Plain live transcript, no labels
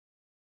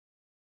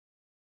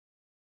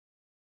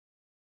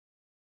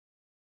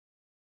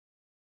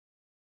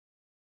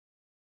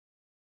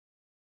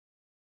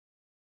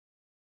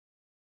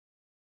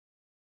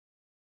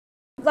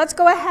let's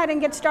go ahead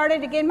and get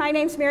started. Again, my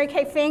name's Mary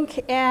Kay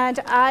Fink, and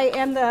I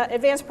am the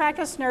advanced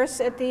practice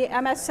nurse at the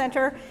MS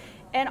Center.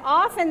 And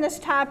often this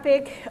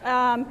topic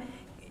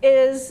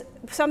is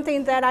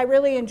something that I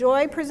really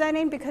enjoy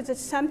presenting because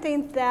it's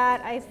something that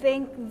I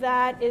think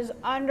that is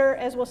under,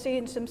 as we'll see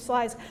in some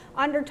slides,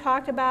 under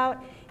talked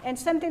about, and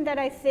something that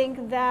I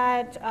think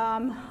that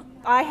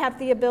I have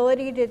the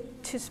ability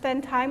to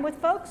spend time with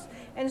folks.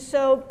 And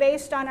so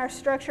based on our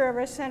structure of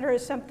our center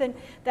is something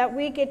that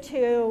we get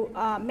to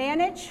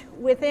manage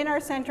within our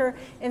center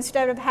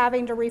instead of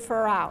having to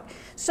refer out.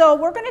 So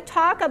we're going to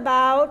talk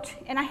about,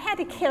 and I had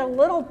to get a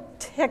little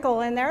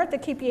tickle in there to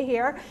keep you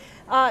here,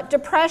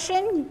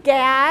 depression,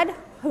 GAD,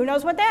 who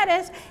knows what that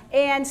is,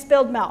 and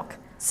spilled milk.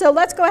 So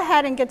let's go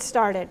ahead and get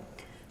started.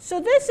 So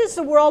this is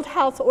the World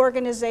Health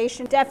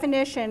Organization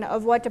definition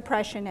of what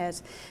depression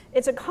is.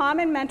 It's a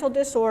common mental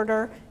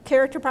disorder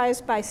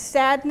characterized by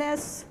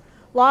sadness,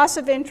 loss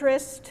of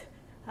interest,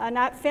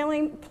 not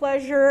feeling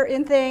pleasure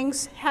in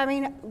things,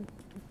 having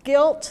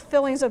guilt,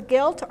 feelings of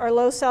guilt or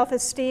low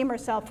self-esteem or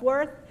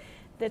self-worth.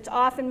 That's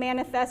often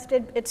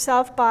manifested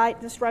itself by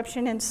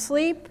disruption in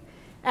sleep,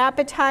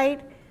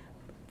 appetite,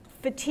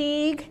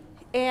 fatigue,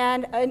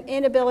 and an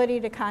inability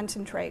to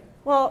concentrate.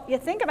 Well, you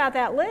think about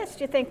that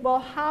list, you think, well,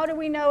 how do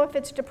we know if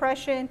it's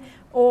depression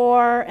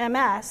or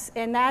MS?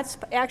 And that's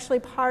actually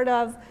part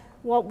of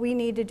what we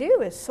need to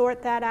do is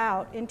sort that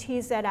out and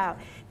tease that out.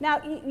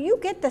 Now, you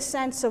get the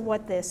sense of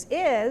what this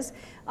is.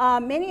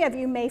 Many of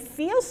you may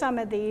feel some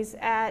of these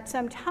at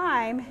some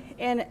time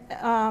in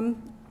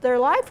their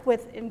life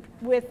with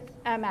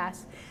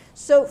MS.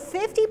 So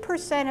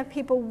 50% of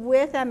people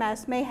with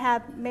MS may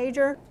have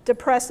major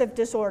depressive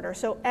disorder.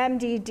 So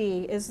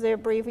MDD is the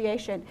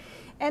abbreviation.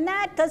 And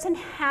that doesn't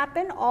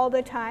happen all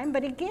the time,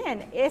 but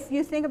again, if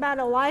you think about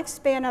a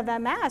lifespan of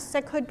MS,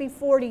 that could be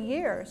 40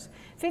 years.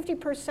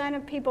 50%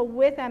 of people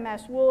with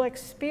MS will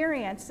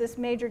experience this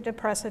major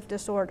depressive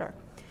disorder.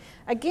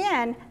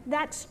 Again,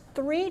 that's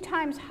 3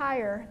 times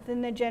higher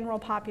than the general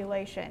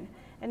population.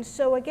 And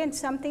so again,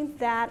 something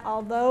that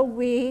although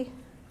we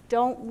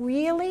don't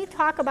really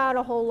talk about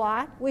a whole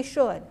lot, we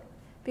should,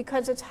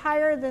 because it's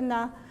higher than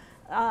the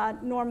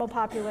normal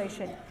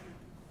population.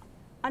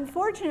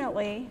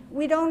 Unfortunately,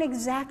 we don't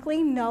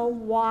exactly know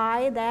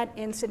why that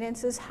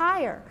incidence is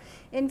higher.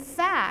 In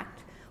fact,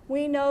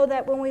 we know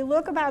that when we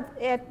look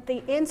at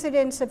the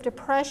incidence of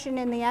depression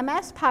in the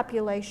MS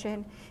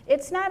population,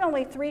 it's not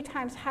only 3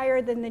 times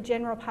higher than the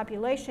general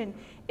population,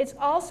 it's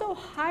also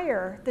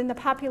higher than the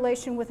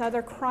population with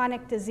other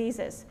chronic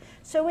diseases.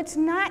 So it's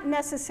not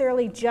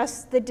necessarily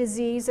just the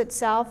disease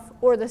itself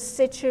or the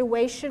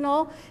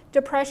situational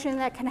depression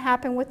that can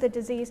happen with the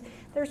disease.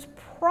 There's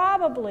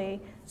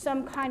probably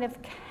some kind of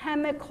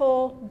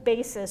chemical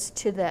basis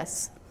to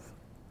this.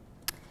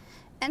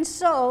 And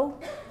so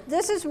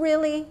this is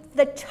really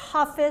the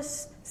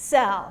toughest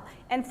sell.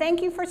 And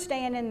thank you for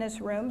staying in this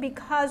room,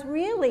 because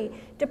really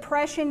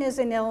depression is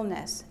an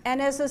illness.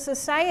 And as a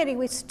society,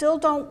 we still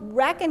don't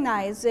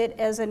recognize it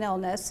as an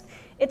illness.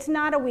 It's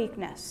not a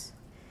weakness.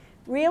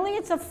 Really,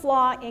 it's a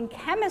flaw in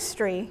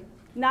chemistry,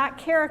 not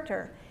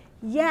character.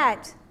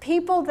 Yet,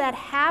 people that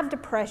have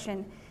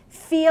depression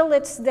feel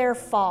it's their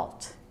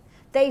fault.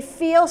 They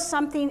feel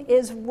something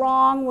is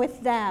wrong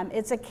with them.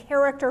 It's a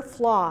character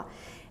flaw.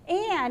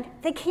 And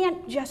they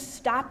can't just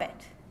stop it.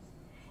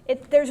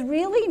 There's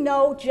really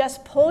no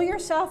just pull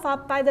yourself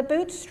up by the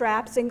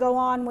bootstraps and go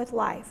on with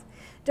life.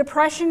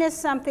 Depression is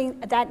something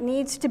that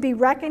needs to be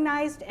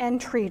recognized and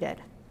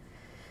treated.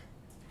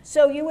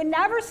 So you would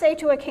never say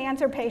to a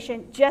cancer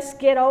patient, just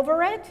get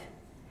over it.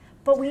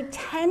 But we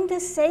tend to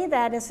say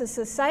that as a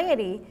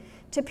society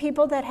to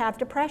people that have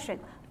depression.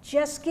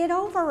 Just get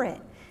over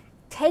it.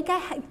 Get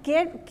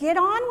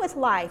on with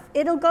life.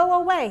 It'll go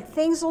away.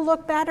 Things will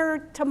look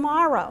better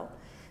tomorrow.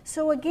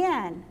 So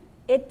again,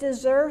 it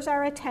deserves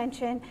our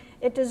attention.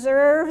 It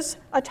deserves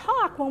a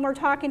talk when we're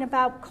talking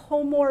about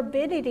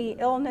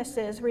comorbidity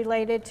illnesses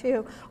related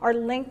to or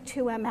linked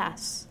to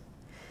MS.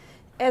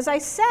 As I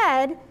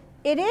said,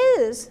 it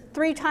is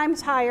 3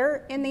 times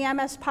higher in the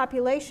MS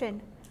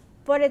population,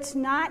 but it's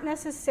not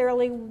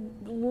necessarily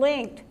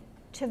linked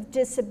to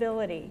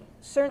disability,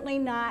 certainly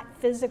not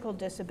physical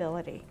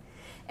disability.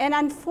 And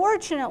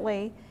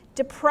unfortunately,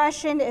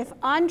 depression, if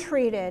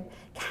untreated,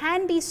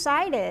 can be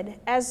cited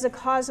as the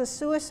cause of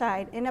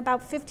suicide in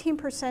about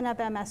 15%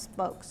 of MS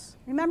folks.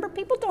 Remember,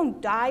 people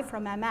don't die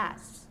from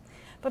MS,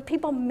 but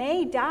people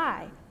may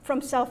die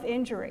from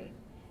self-injury.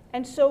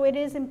 And so it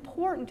is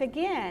important,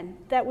 again,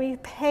 that we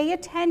pay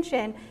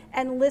attention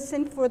and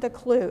listen for the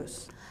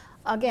clues.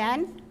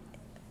 Again,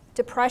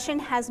 depression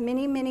has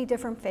many, many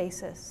different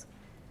faces.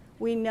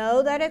 We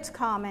know that it's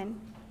common,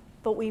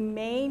 but we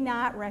may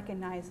not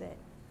recognize it.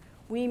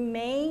 We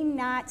may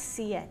not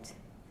see it.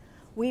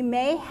 We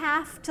may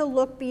have to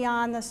look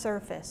beyond the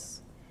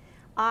surface.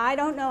 I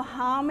don't know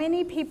how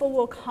many people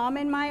will come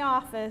in my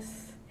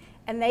office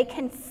and they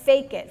can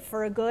fake it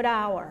for a good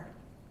hour.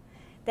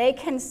 They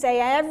can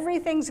say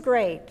everything's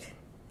great,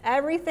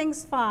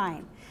 everything's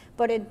fine,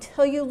 but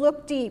until you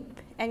look deep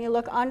and you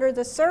look under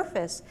the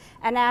surface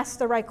and ask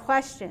the right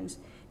questions,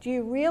 do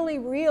you really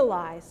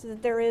realize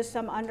that there is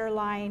some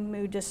underlying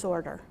mood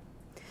disorder?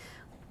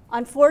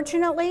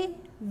 Unfortunately,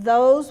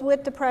 those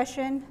with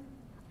depression,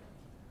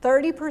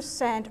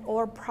 30%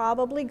 or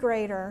probably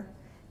greater,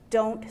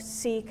 don't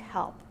seek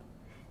help.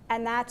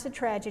 And that's a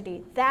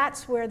tragedy.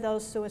 That's where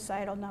those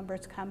suicidal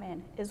numbers come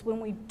in, is when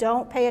we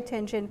don't pay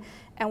attention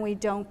and we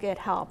don't get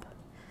help.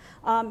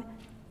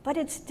 But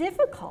it's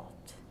difficult.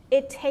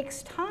 It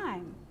takes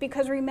time.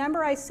 Because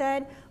remember I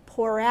said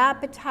poor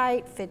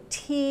appetite,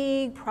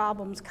 fatigue,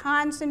 problems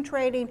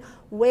concentrating,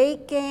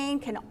 weight gain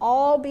can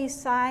all be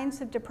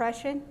signs of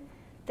depression.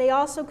 They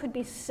also could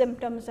be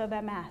symptoms of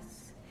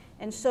MS.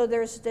 And so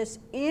there's this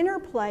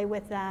interplay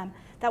with them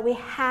that we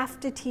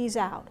have to tease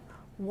out.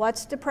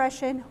 What's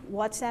depression?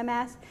 What's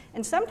MS?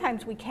 And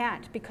sometimes we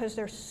can't because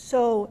they're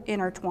so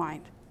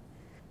intertwined.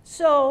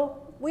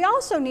 So we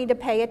also need to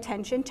pay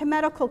attention to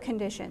medical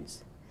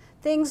conditions.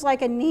 Things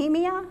like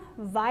anemia,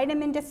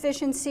 vitamin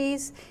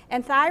deficiencies,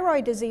 and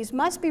thyroid disease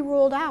must be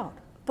ruled out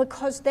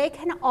because they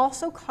can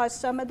also cause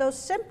some of those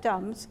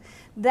symptoms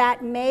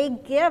that may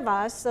give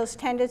us those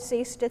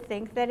tendencies to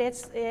think that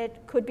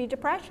it could be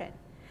depression.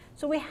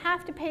 So we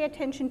have to pay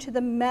attention to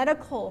the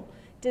medical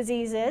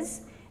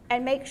diseases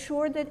and make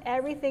sure that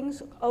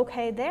everything's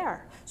okay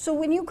there. So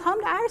when you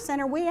come to our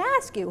center, we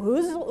ask you,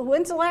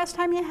 when's the last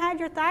time you had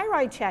your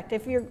thyroid checked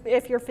if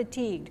you're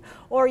fatigued,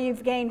 or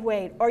you've gained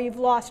weight, or you've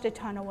lost a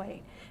ton of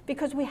weight?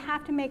 Because we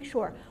have to make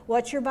sure,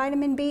 what's your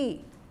vitamin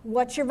B?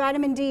 What's your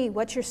vitamin D?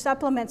 What's your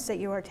supplements that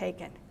you are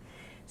taking?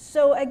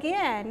 So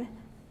again,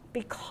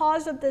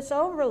 because of this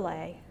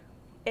overlay,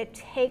 it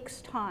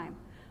takes time.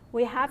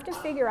 We have to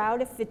figure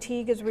out if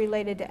fatigue is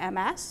related to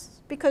MS,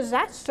 because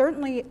that's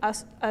certainly a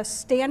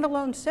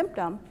standalone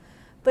symptom,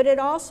 but it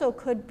also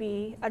could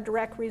be a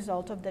direct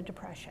result of the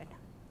depression.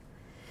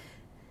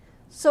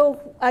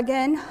 So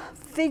again,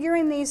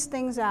 figuring these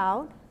things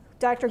out,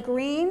 Dr.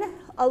 Green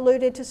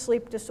alluded to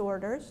sleep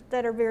disorders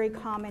that are very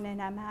common in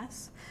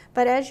MS,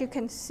 but as you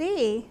can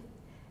see,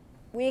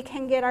 we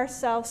can get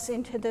ourselves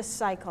into this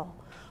cycle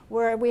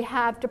where we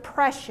have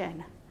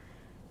depression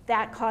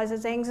that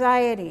causes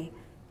anxiety,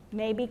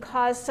 maybe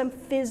cause some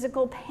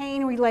physical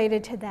pain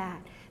related to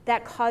that,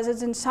 that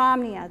causes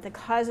insomnia, that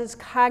causes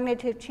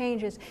cognitive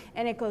changes,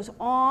 and it goes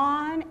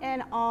on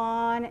and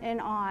on and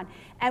on.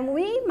 And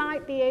we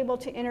might be able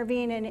to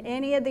intervene in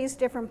any of these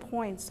different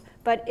points,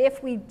 but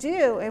if we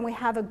do, and we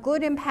have a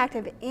good impact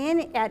at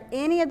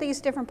any of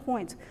these different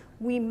points,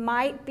 we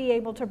might be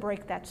able to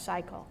break that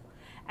cycle.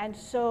 And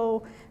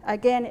so,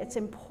 again, it's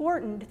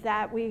important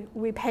that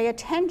we pay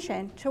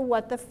attention to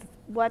what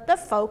the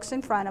folks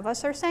in front of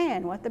us are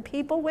saying, what the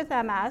people with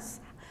MS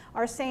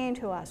are saying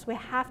to us. We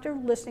have to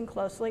listen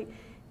closely.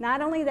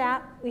 Not only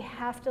that, we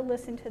have to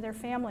listen to their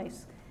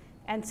families,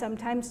 and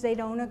sometimes they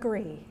don't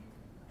agree.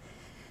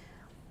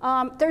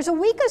 There's a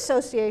weak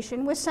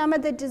association with some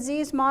of the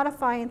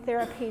disease-modifying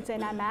therapies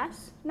in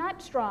MS,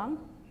 not strong,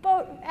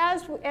 but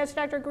as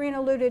Dr. Green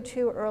alluded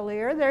to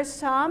earlier, there's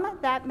some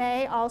that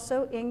may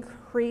also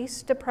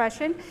increase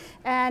depression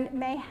and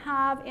may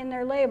have in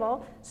their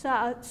label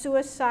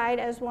suicide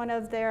as one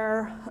of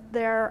their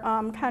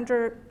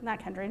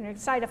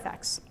side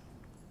effects.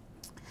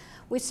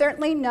 We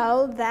certainly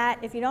know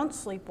that if you don't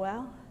sleep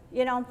well,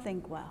 you don't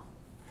think well.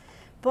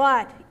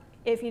 But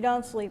if you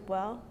don't sleep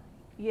well,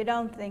 you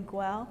don't think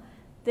well,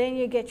 then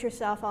you get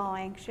yourself all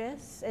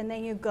anxious, and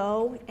then you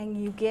go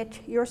and you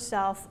get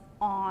yourself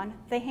on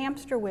the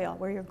hamster wheel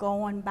where you're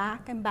going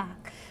back and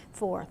back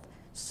forth.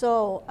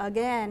 So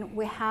again,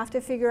 we have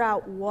to figure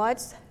out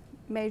what's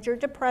major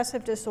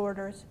depressive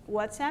disorders,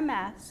 what's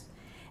MS,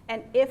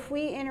 and if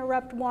we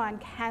interrupt one,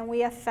 can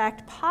we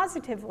affect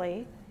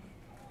positively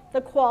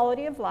the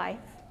quality of life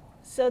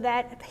so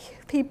that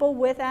people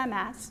with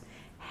MS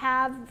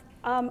have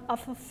a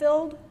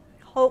fulfilled,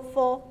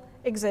 hopeful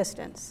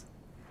existence.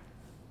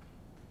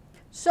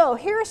 So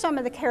here are some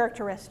of the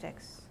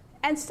characteristics.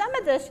 And some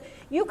of this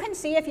you can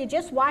see if you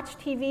just watch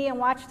TV and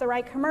watch the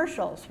right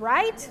commercials,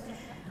 right?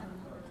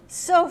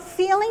 So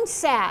feeling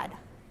sad.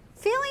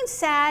 Feeling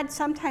sad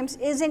sometimes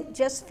isn't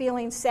just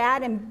feeling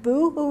sad and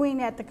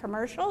boo-hooing at the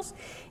commercials.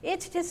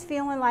 It's just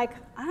feeling like,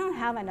 I don't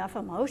have enough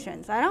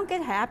emotions. I don't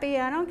get happy,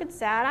 I don't get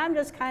sad, I'm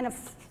just kind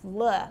of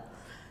blah.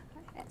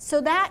 So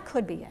that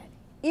could be it.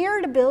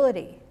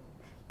 Irritability,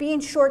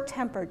 being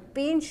short-tempered,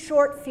 being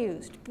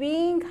short-fused,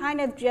 being kind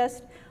of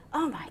just,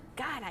 oh my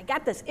God, I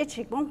got this itch,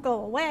 it won't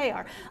go away,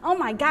 or oh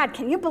my God,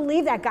 can you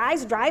believe that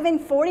guy's driving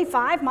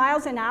 45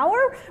 miles an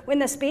hour when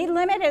the speed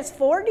limit is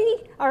 40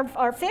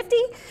 or 50?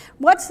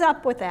 What's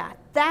up with that?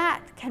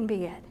 That can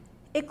be it.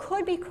 It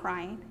could be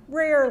crying.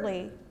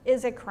 Rarely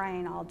is it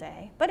crying all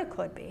day, but it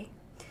could be.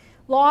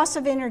 Loss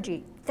of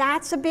energy,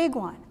 that's a big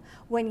one.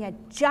 When you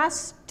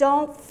just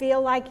don't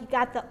feel like you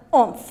got the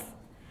oomph,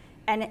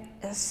 and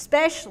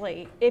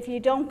especially if you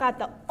don't got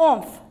the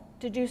oomph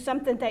to do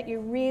something that you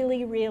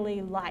really,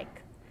 really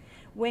like.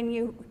 When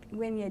you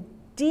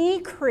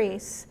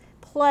decrease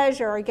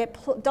pleasure or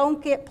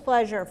don't get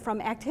pleasure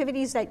from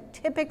activities that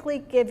typically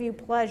give you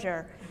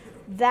pleasure,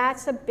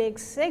 that's a big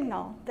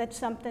signal that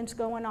something's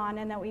going on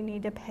and that we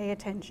need to pay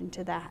attention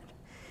to that.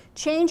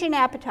 Change in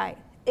appetite.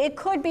 It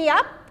could be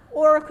up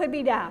or it could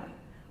be down.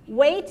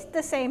 Weight,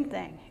 the same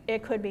thing.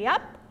 It could be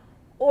up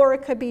or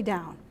it could be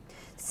down.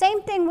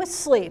 Same thing with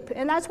sleep,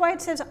 and that's why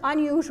it says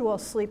unusual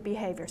sleep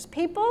behaviors.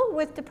 People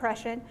with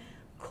depression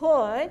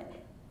could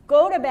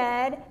go to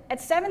bed at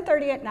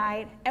 7:30 at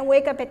night and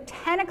wake up at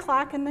 10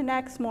 o'clock in the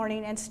next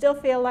morning and still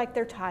feel like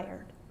they're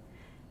tired.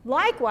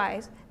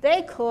 Likewise,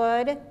 they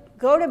could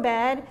go to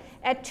bed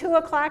at 2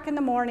 o'clock in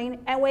the morning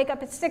and wake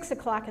up at 6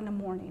 o'clock in the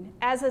morning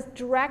as a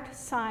direct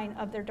sign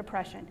of their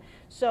depression.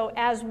 So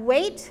as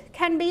weight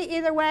can be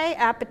either way,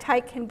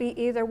 appetite can be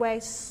either way,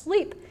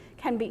 sleep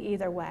can be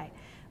either way.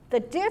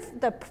 The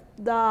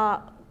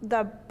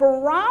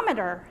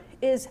barometer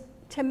is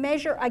to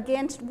measure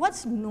against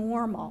what's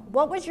normal.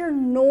 What was your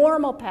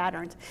normal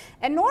patterns?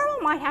 And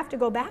normal might have to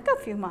go back a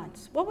few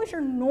months. What was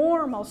your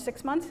normal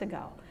 6 months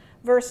ago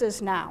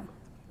versus now?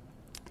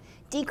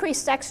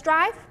 Decreased sex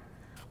drive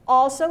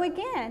also,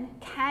 again,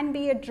 can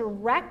be a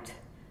direct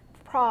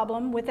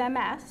problem with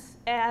MS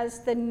as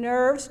the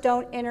nerves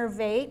don't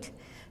innervate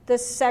the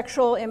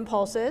sexual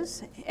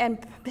impulses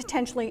and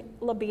potentially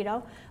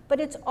libido, but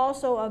it's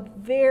also a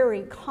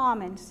very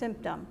common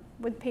symptom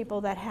with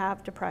people that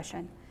have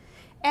depression.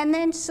 And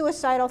then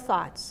suicidal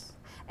thoughts.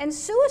 And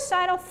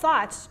suicidal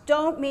thoughts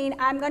don't mean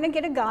I'm going to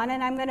get a gun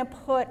and I'm going to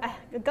put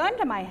a gun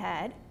to my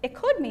head. It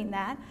could mean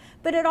that,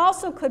 but it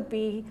also could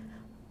be,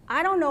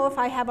 I don't know if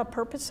I have a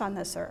purpose on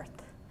this earth.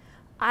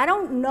 I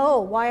don't know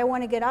why I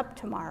want to get up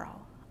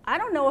tomorrow. I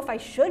don't know if I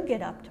should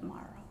get up tomorrow.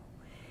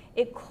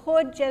 It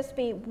could just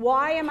be,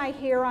 why am I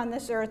here on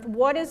this earth?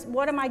 What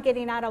am I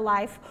getting out of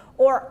life?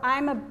 Or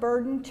I'm a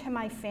burden to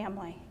my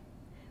family,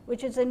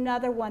 which is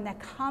another one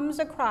that comes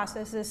across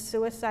as this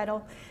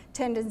suicidal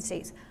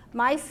tendencies.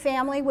 My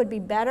family would be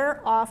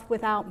better off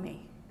without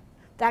me.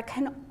 That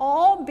can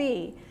all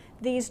be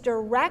these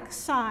direct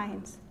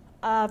signs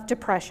of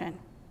depression.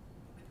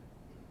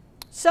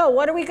 So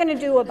what are we going to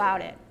do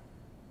about it?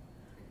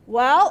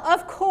 Well,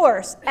 of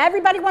course,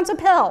 everybody wants a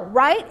pill,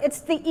 right?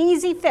 It's the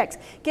easy fix.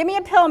 Give me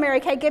a pill,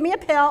 Mary Kay, give me a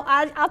pill.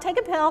 I'll take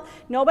a pill.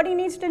 Nobody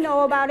needs to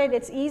know about it.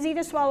 It's easy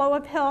to swallow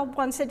a pill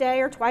once a day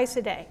or twice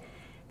a day.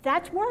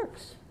 That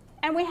works.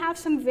 And we have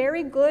some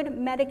very good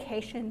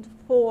medications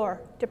for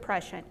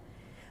depression.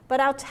 But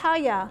I'll tell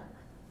you,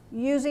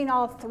 using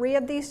all three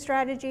of these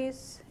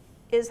strategies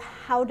is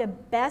how to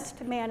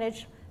best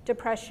manage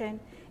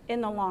depression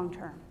in the long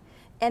term.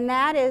 And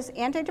that is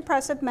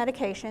antidepressive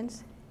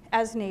medications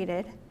as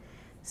needed,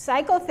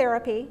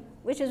 psychotherapy,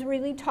 which is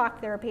really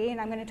talk therapy, and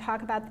I'm going to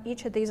talk about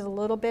each of these a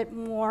little bit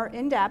more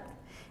in depth,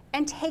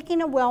 and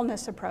taking a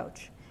wellness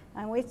approach.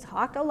 And we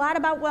talked a lot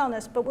about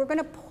wellness, but we're going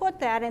to put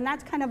that, and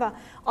that's kind of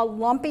a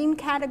lumping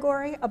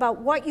category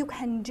about what you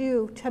can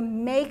do to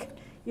make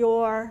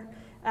your,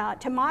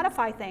 to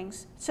modify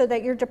things so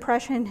that your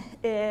depression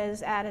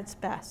is at its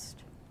best.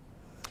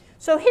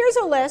 So here's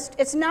a list.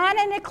 It's not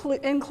an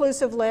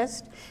inclusive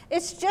list.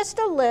 It's just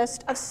a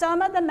list of some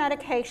of the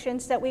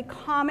medications that we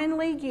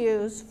commonly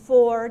use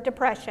for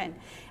depression.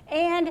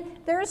 And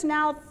there's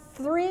now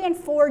 3 and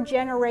 4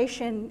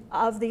 generations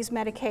of these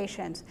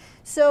medications.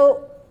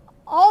 So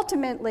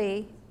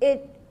ultimately,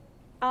 it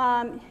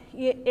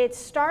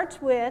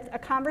starts with a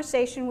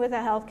conversation with a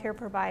healthcare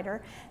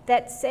provider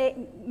that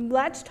say,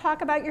 let's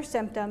talk about your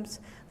symptoms.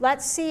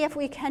 Let's see if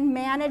we can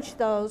manage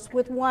those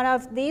with one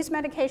of these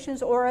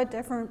medications or a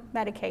different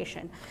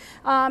medication.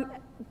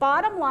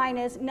 Bottom line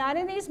is, none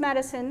of these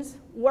medicines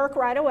work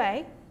right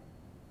away.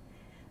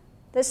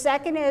 The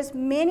second is,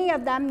 many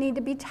of them need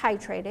to be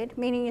titrated,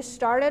 meaning you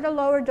start at a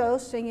lower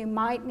dose and you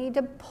might need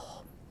to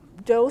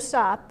dose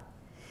up.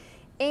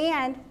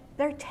 And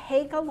they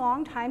take a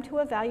long time to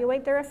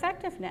evaluate their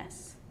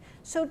effectiveness.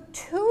 So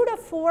 2 to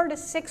 4 to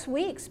 6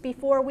 weeks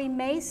before we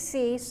may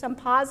see some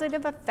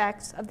positive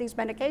effects of these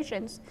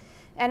medications.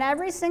 And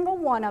every single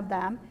one of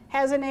them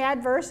has an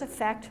adverse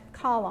effect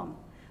column,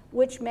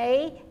 which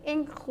may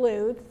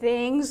include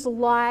things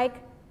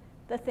like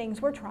the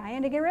things we're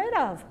trying to get rid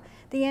of.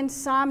 The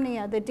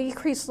insomnia, the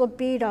decreased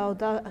libido,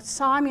 the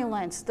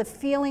somnolence, the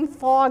feeling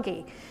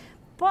foggy.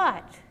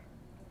 But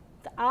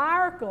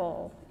our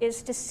goal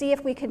is to see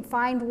if we can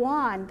find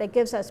one that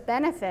gives us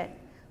benefit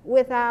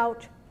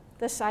without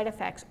the side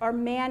effects, or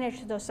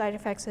manage those side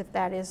effects if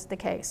that is the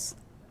case.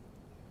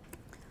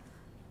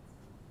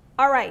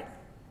 All right,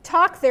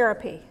 talk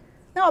therapy.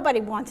 Nobody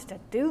wants to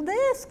do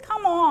this.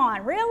 Come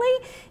on,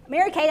 really?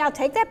 Mary Kay, I'll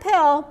take that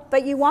pill,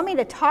 but you want me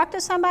to talk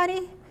to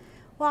somebody?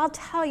 Well, I'll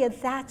tell you,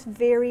 that's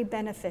very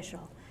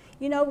beneficial.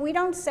 You know, we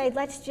don't say,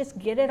 let's just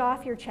get it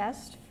off your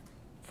chest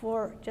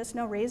for just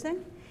no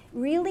reason.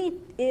 Really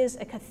is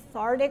a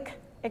cathartic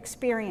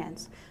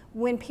experience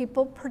when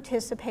people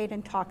participate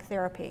in talk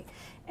therapy.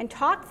 And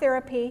talk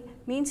therapy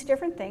means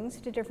different things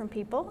to different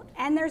people,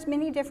 and there's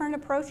many different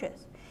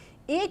approaches.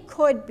 It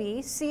could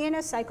be seeing a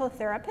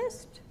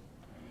psychotherapist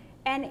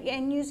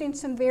and using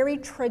some very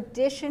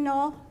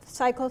traditional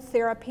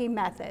psychotherapy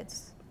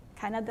methods,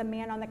 kind of the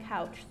man on the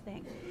couch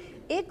thing.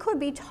 It could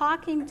be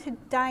talking to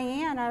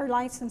Diane, our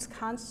licensed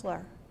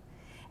counselor,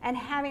 and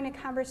having a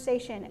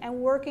conversation and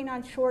working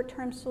on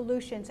short-term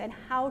solutions and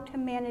how to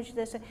manage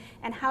this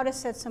and how to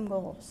set some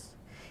goals.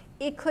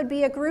 It could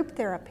be a group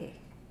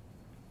therapy.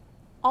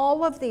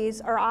 All of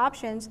these are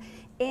options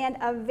and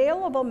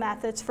available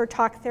methods for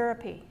talk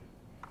therapy.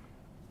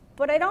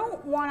 But I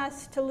don't want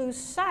us to lose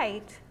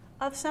sight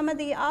of some of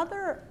the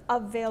other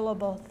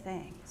available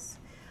things.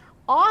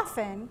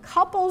 Often,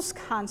 couples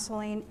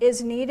counseling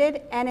is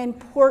needed and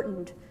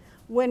important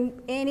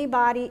when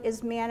anybody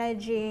is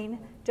managing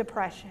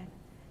depression,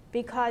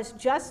 because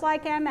just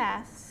like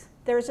MS,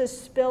 there's a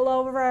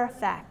spillover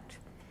effect.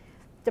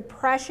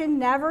 Depression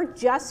never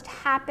just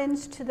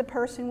happens to the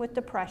person with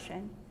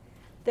depression.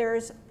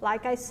 There's,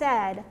 like I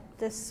said,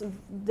 this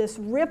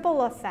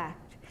ripple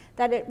effect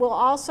that it will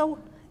also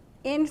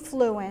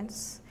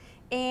influence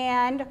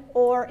and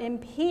or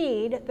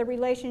impede the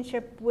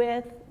relationship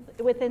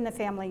within the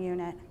family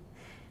unit.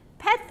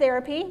 Pet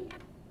therapy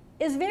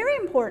is very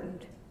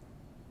important.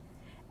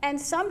 And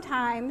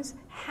sometimes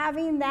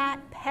having that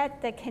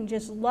pet that can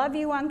just love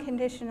you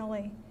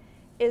unconditionally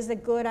is a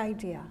good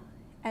idea.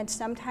 And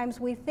sometimes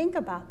we think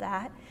about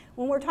that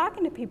when we're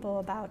talking to people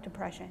about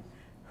depression.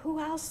 Who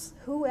else?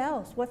 Who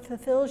else? What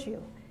fulfills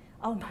you?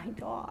 Oh, my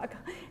dog.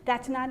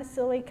 That's not a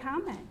silly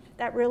comment.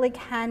 That really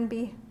can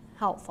be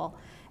helpful.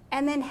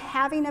 And then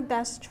having a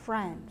best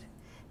friend.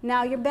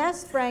 Now, your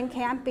best friend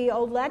can't be,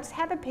 oh, let's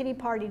have a pity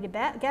party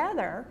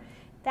together.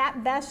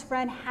 That best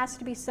friend has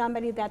to be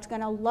somebody that's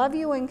going to love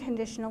you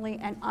unconditionally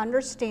and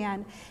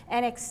understand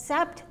and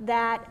accept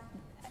that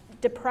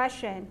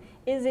depression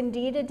is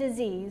indeed a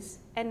disease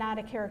and not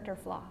a character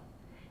flaw.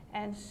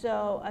 And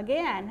so,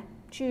 again,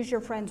 choose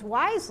your friends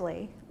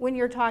wisely when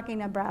you're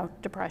talking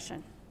about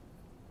depression.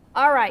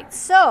 All right,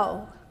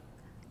 so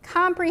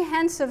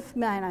comprehensive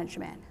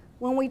management.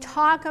 When we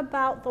talk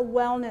about the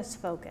wellness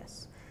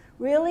focus,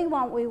 really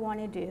what we want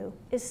to do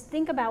is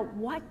think about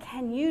what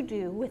can you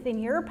do within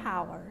your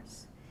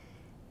powers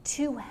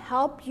to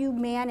help you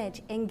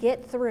manage and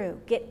get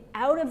through, get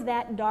out of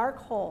that dark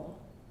hole.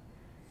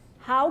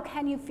 How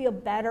can you feel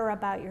better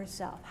about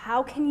yourself?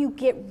 How can you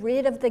get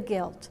rid of the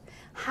guilt?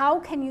 How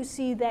can you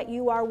see that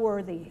you are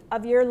worthy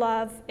of your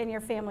love and your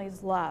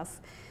family's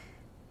love?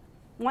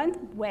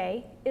 One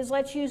way is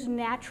let's use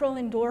natural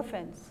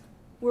endorphins.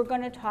 We're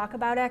going to talk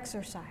about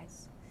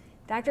exercise.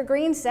 Dr.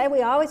 Green said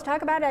we always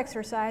talk about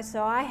exercise,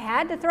 so I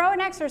had to throw an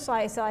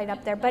exercise slide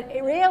up there. But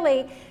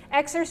really,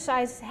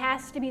 exercise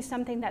has to be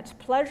something that's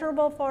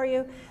pleasurable for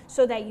you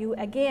so that you,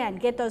 again,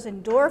 get those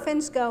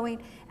endorphins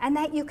going and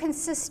that you can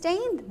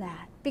sustain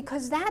that,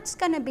 because that's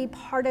going to be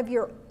part of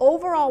your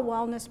overall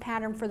wellness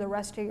pattern for the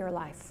rest of your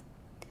life.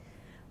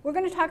 We're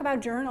going to talk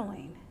about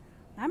journaling.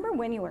 Remember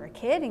when you were a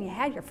kid and you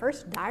had your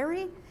first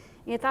diary and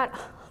you thought,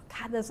 oh,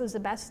 God, this is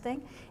the best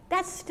thing?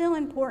 That's still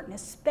important,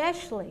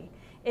 especially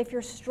if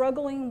you're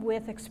struggling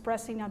with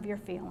expressing of your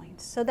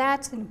feelings. So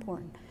that's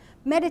important.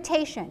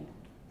 Meditation,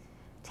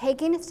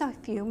 taking a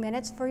few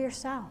minutes for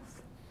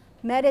yourself,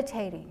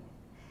 meditating.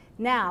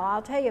 Now,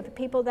 I'll tell you,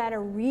 people that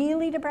are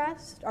really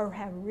depressed or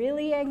have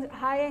really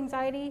high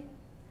anxiety,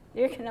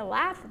 you're going to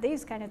laugh at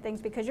these kind of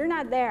things because you're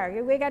not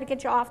there. We got to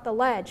get you off the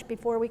ledge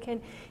before we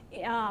can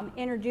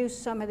introduce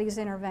some of these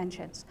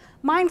interventions.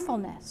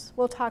 Mindfulness,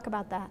 we'll talk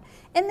about that.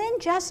 And then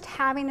just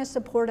having a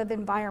supportive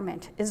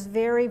environment is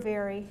very,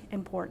 very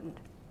important.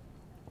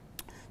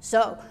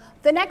 So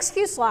the next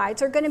few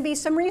slides are going to be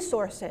some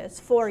resources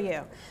for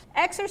you.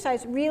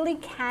 Exercise really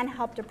can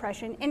help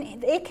depression,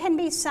 and it can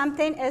be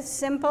something as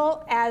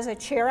simple as a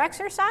chair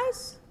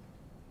exercise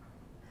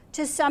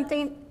to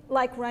something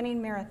like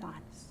running marathons.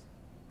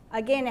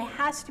 Again, it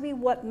has to be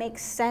what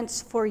makes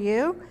sense for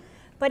you,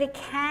 but it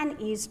can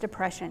ease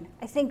depression.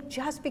 I think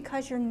just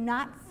because you're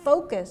not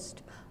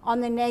focused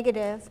on the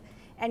negative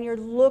and you're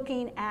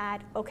looking at,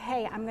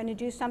 okay, I'm going to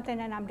do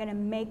something and I'm going to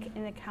make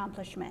an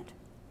accomplishment.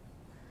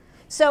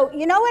 So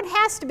you know it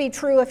has to be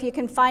true if you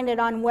can find it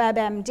on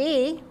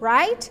WebMD,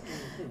 right?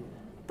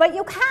 But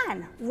you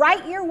can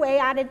write your way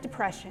out of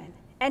depression.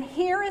 And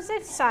here is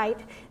a site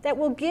that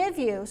will give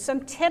you some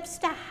tips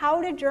to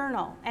how to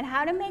journal and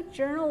how to make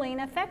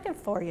journaling effective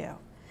for you.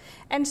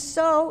 And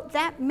so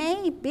that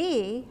may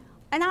be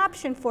an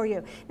option for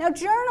you. Now,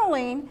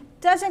 journaling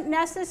doesn't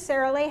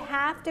necessarily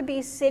have to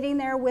be sitting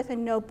there with a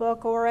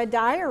notebook or a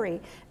diary.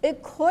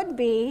 It could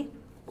be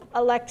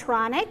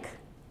electronic.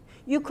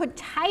 You could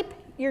type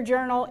your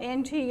journal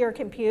into your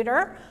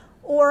computer,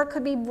 or it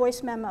could be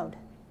voice memoed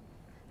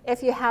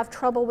if you have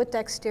trouble with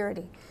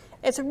dexterity.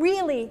 It's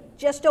really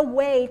just a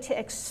way to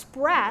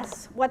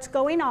express what's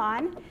going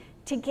on,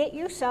 to get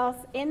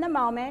yourself in the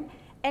moment,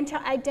 and to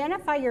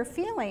identify your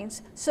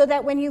feelings so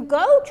that when you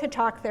go to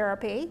talk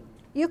therapy,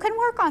 you can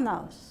work on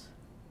those.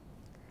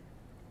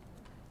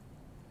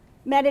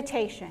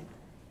 Meditation.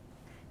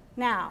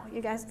 Now,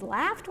 you guys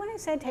laughed when I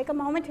said take a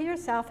moment to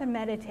yourself and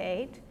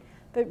meditate,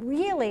 but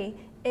really,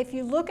 if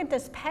you look at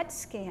this PET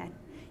scan,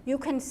 you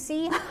can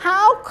see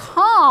how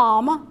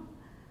calm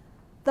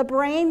the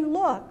brain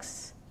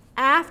looks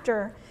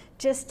after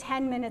just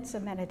 10 minutes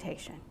of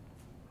meditation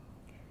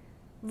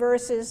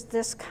versus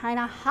this kind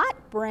of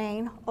hot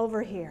brain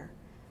over here.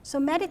 So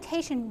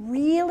meditation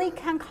really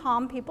can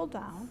calm people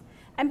down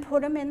and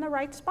put them in the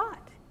right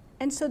spot.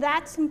 And so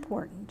that's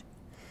important.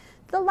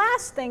 The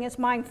last thing is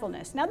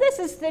mindfulness. Now this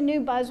is the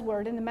new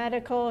buzzword in the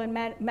medical and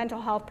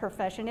mental health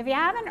profession. If you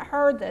haven't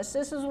heard this,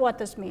 this is what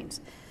this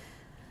means.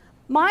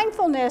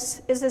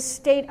 Mindfulness is a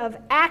state of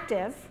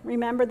active,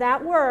 remember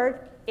that word,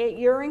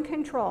 you're in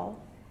control,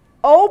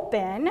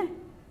 open,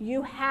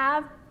 you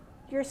have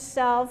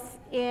yourself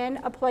in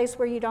a place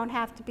where you don't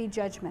have to be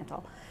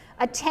judgmental.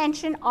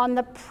 Attention on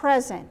the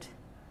present.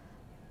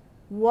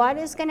 What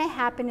is going to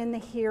happen in the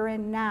here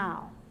and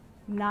now?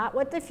 Not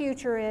what the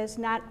future is,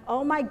 not,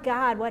 oh my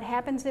God, what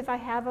happens if I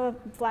have a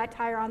flat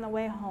tire on the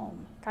way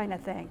home, kind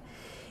of thing.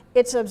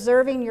 It's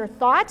observing your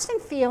thoughts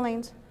and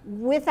feelings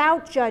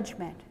without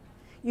judgment.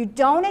 You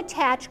don't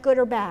attach good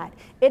or bad.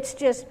 It's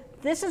just,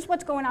 this is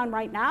what's going on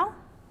right now.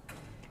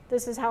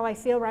 This is how I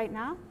feel right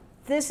now.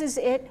 This is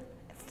it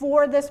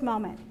for this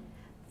moment.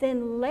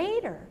 Then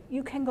later,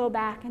 you can go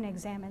back and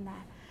examine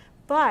that.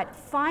 But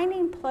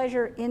finding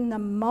pleasure in the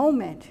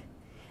moment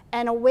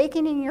and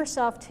awakening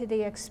yourself to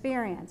the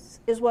experience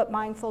is what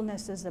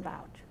mindfulness is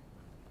about.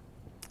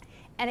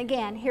 And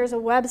again, here's a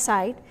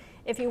website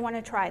if you want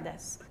to try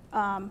this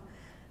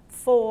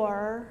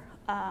for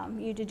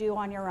you to do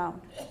on your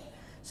own.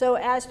 So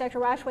as Dr.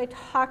 Rashway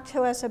talked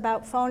to us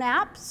about phone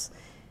apps,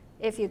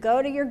 if you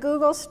go to your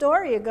Google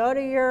store, you go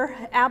to your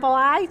Apple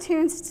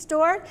iTunes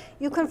store,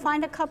 you can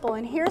find a couple.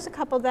 And here's a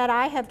couple that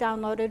I have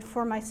downloaded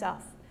for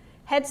myself.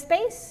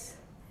 Headspace,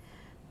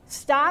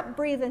 Stop,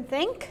 Breathe, and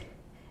Think,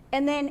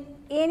 and then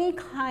any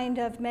kind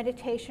of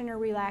meditation or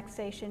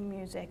relaxation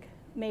music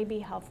may be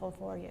helpful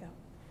for you.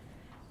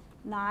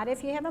 Not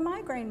if you have a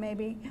migraine,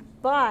 maybe,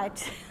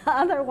 but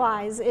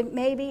otherwise it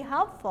may be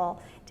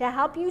helpful to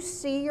help you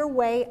see your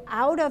way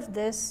out of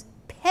this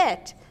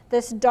pit,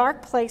 this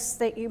dark place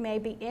that you may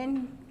be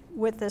in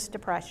with this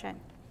depression.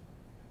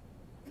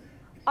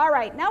 All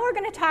right, now we're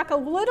going to talk a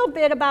little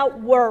bit about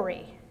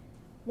worry.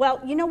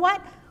 Well, you know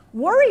what?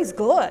 Worry's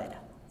good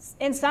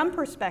in some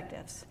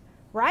perspectives,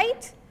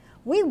 right?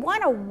 We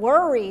want to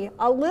worry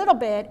a little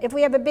bit if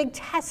we have a big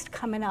test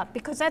coming up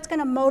because that's going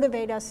to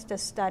motivate us to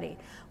study.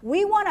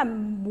 We want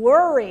to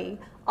worry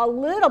a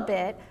little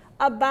bit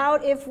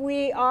about if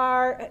we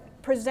are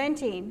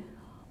presenting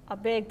a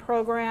big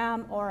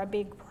program or a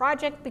big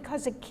project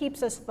because it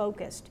keeps us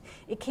focused.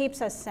 It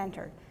keeps us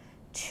centered.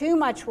 Too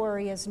much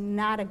worry is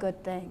not a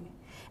good thing.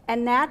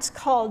 And that's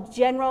called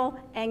general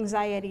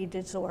anxiety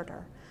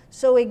disorder.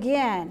 So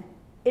again,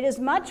 it is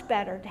much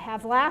better to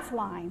have laugh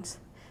lines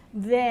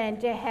than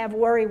to have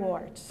worry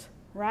wards,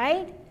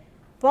 right?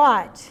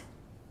 But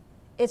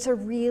it's a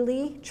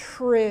really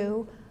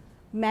true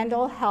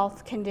mental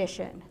health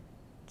condition,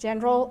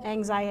 general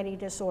anxiety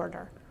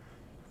disorder.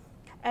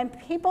 And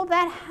people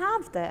that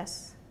have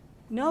this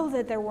know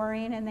that they're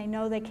worrying and they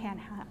know they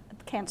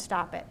can't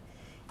stop it.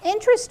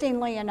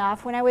 Interestingly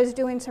enough, when I was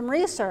doing some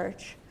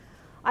research,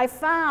 I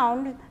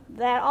found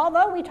that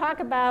although we talk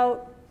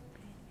about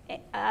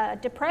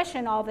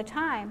depression all the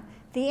time,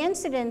 the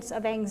incidence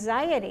of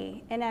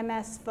anxiety in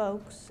MS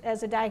folks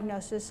as a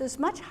diagnosis is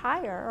much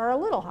higher, or a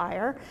little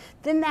higher,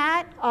 than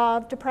that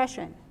of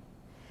depression.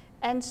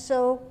 And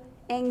so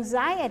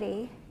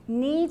anxiety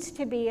needs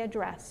to be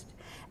addressed.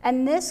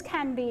 And this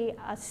can be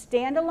a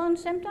standalone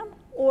symptom,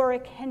 or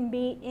it can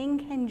be in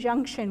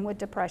conjunction with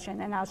depression,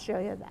 and I'll show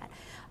you that.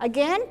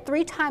 Again,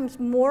 3 times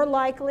more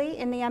likely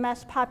in the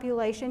MS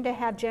population to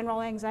have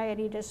general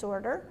anxiety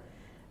disorder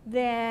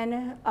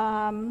than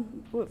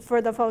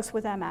for the folks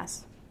with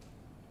MS.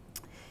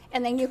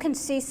 And then you can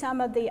see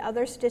some of the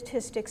other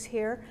statistics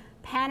here.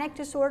 Panic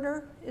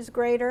disorder is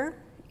greater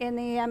in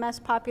the MS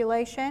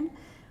population.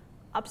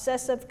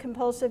 Obsessive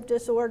compulsive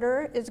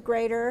disorder is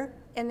greater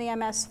in the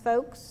MS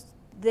folks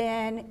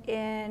than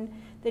in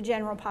the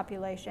general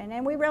population.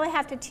 And we really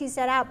have to tease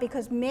that out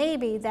because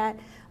maybe that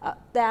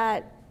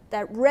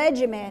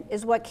regimen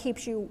is what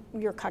keeps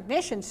your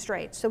cognition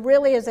straight. So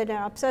really, is it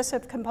an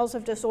obsessive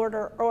compulsive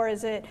disorder or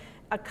is it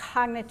a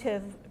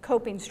cognitive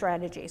coping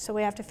strategy? So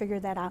we have to figure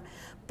that out.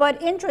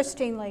 But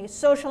interestingly,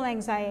 social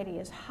anxiety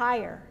is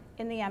higher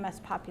in the MS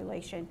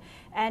population.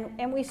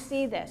 And we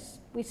see this.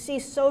 We see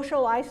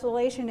social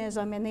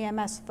isolationism in the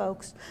MS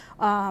folks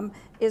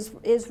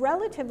is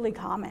relatively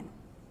common.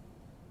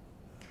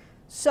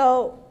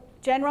 So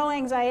general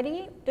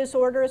anxiety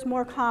disorder is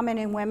more common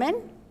in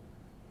women.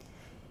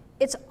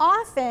 It's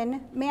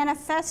often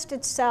manifests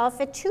itself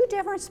at 2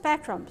 different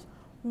spectrums.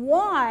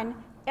 One,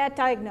 at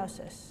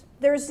diagnosis.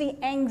 There's the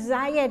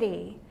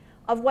anxiety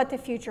of what the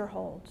future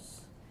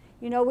holds.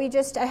 You know,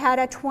 I had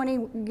a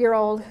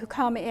 20-year-old who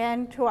come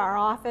into our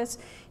office,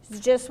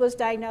 just was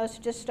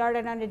diagnosed, just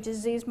started on a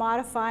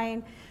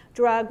disease-modifying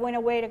drug, went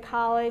away to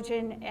college,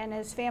 and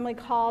his family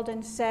called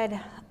and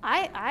said,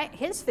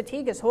 his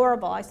fatigue is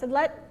horrible. I said,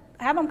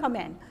 have him come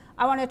in.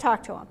 I want to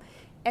talk to him.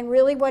 And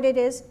really what it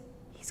is,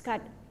 he's got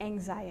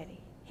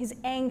anxiety. He's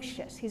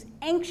anxious. He's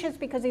anxious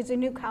because he's a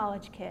new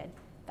college kid.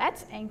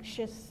 That's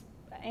anxious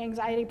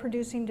anxiety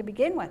producing to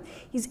begin with.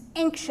 He's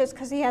anxious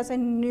because he has a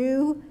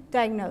new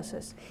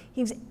diagnosis.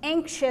 He's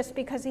anxious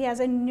because he has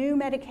a new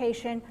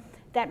medication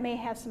that may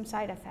have some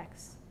side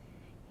effects.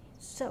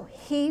 So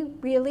he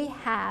really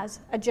has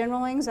a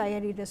general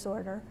anxiety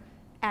disorder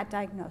at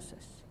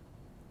diagnosis.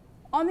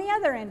 On the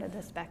other end of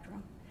the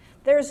spectrum,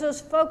 there's those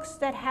folks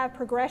that have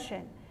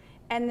progression,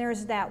 and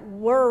there's that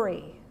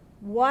worry.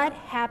 What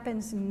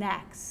happens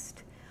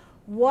next?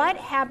 What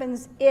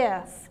happens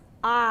if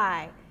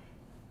I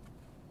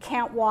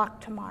can't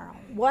walk tomorrow?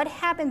 What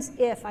happens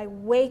if I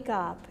wake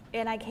up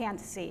and I can't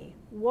see?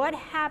 What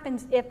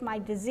happens if my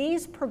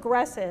disease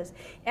progresses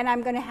and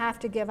I'm going to have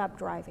to give up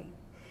driving?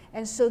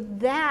 And so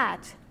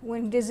that,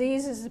 when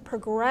disease's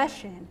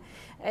progression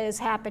is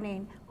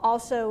happening,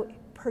 also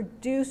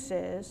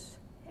produces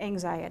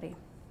anxiety.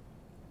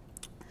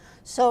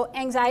 So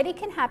anxiety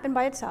can happen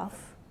by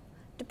itself.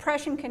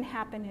 Depression can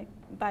happen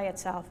by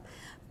itself.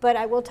 But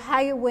I will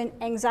tell you, when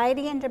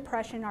anxiety and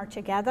depression are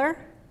together,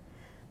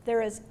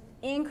 there is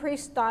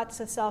increased thoughts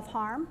of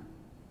self-harm,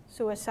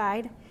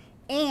 suicide,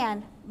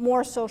 and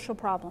more social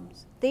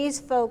problems. These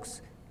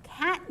folks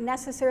can't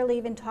necessarily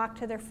even talk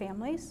to their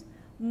families,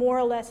 more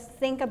or less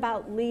think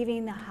about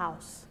leaving the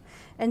house.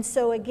 And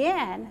so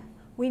again,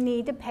 we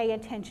need to pay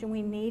attention.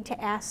 We need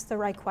to ask the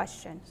right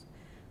questions.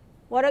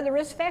 What are the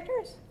risk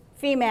factors?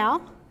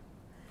 Female,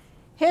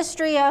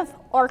 history of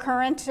or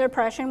current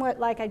depression,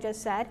 like I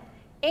just said,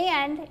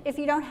 and if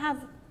you don't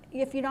have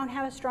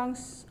a strong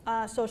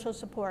social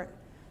support.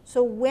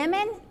 So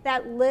women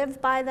that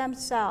live by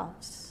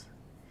themselves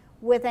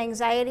with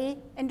anxiety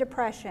and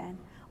depression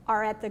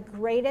are at the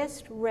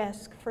greatest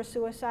risk for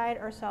suicide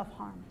or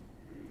self-harm.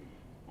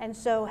 And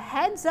so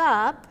heads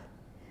up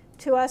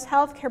to us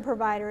healthcare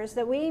providers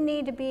that we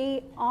need to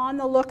be on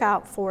the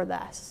lookout for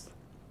this.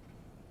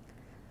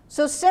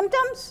 So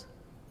symptoms,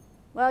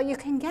 well, you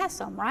can guess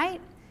them,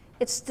 right?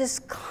 It's this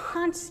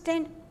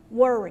constant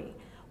worry.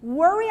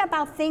 Worry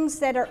about things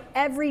that are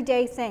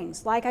everyday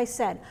things. Like I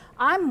said,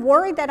 I'm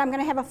worried that I'm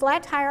going to have a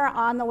flat tire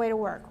on the way to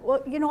work.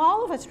 Well, you know,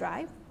 all of us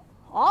drive.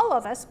 All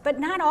of us, but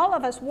not all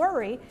of us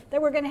worry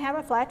that we're going to have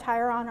a flat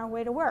tire on our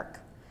way to work.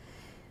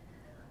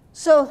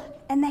 So,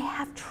 and they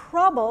have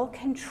trouble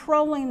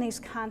controlling these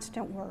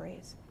constant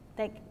worries.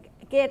 They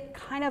get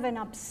kind of an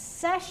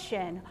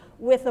obsession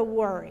with a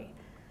worry.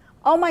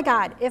 Oh my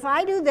God, if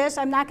I do this,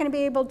 I'm not going to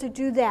be able to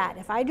do that.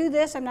 If I do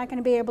this, I'm not going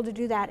to be able to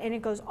do that. And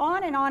it goes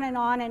on and on and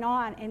on and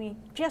on, and you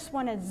just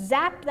want to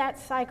zap that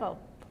cycle.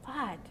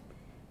 But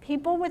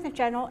people with a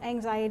general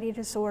anxiety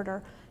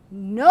disorder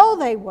know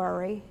they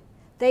worry,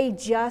 they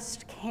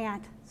just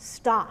can't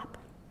stop.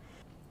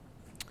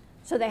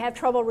 So they have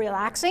trouble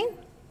relaxing.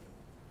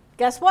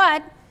 Guess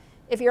what?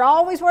 If you're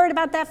always worried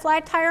about that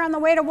flat tire on the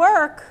way to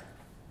work,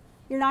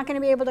 you're not going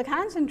to be able to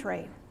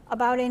concentrate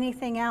about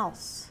anything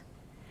else.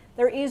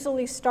 They're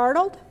easily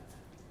startled.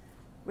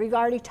 We've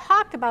already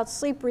talked about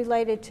sleep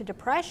related to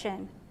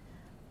depression,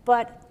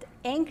 but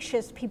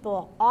anxious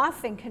people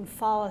often can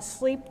fall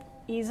asleep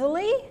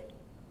easily,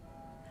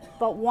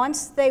 but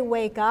once they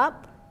wake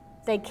up,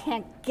 they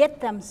can't get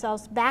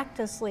themselves back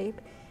to sleep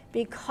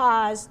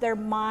because their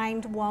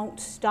mind won't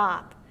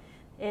stop.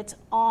 It's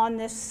on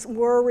this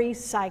worry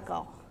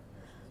cycle,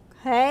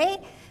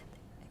 okay?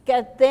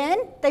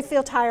 Then they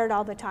feel tired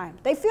all the time.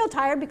 They feel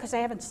tired because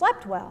they haven't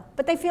slept well,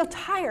 but they feel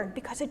tired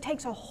because it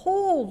takes a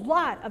whole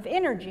lot of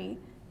energy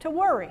to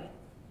worry.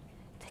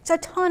 It takes a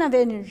ton of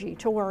energy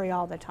to worry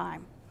all the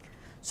time.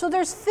 So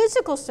there's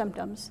physical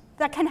symptoms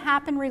that can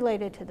happen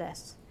related to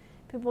this.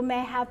 People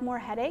may have more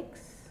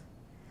headaches.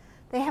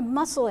 They have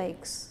muscle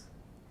aches,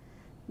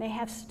 may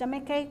have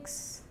stomach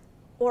aches,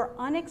 or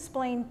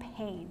unexplained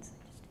pains.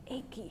 Just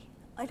achy.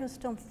 I just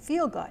don't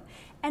feel good.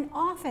 And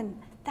often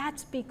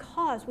that's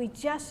because we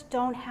just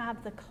don't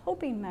have the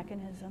coping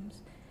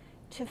mechanisms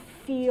to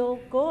feel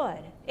good.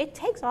 It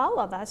takes all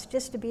of us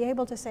just to be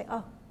able to say,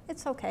 oh,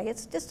 it's okay,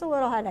 it's just a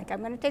little headache. I'm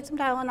going to take some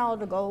Tylenol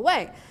to go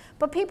away.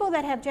 But people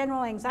that have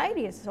general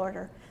anxiety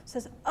disorder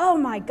says, oh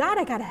my God,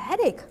 I got a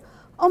headache.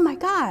 Oh my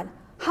God,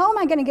 how am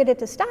I going to get it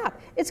to stop?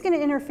 It's going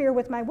to interfere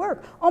with my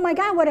work. Oh my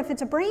God, what if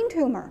it's a brain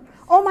tumor?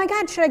 Oh my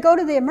God, should I go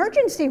to the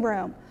emergency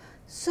room?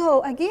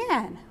 So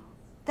again,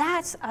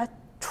 that's a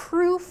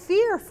true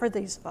fear for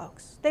these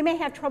folks. They may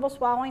have trouble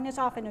swallowing. It's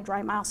often a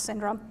dry mouth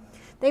syndrome.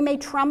 They may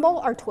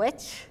tremble or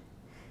twitch.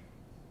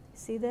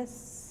 See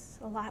this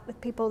a lot with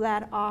people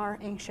that are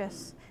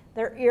anxious.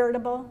 They're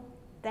irritable.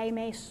 They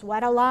may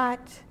sweat a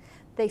lot.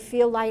 They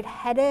feel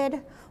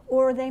lightheaded,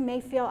 or they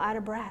may feel out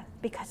of breath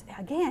because,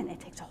 again, it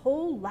takes a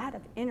whole lot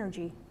of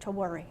energy to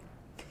worry.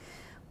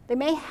 They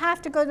may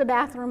have to go to the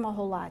bathroom a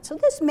whole lot. So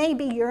this may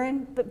be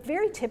urine, but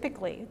very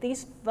typically,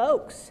 these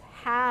folks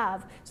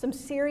have some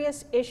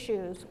serious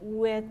issues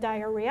with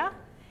diarrhea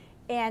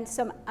and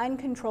some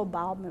uncontrolled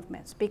bowel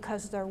movements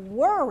because their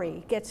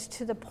worry gets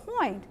to the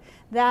point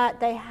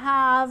that they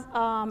have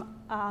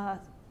a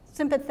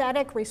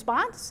sympathetic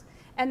response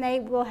and they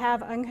will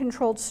have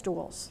uncontrolled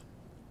stools.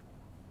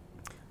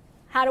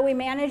 How do we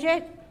manage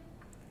it?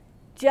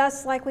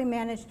 Just like we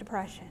manage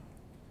depression.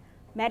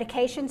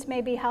 Medications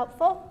may be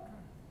helpful,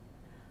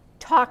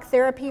 talk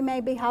therapy may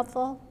be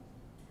helpful,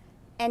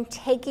 and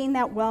taking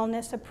that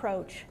wellness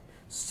approach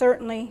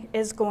certainly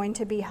is going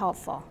to be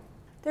helpful.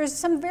 There's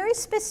some very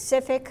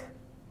specific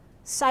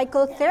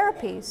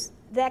psychotherapies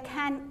that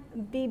can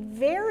be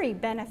very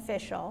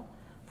beneficial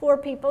for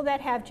people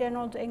that have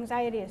general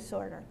anxiety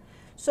disorder.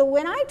 So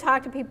when I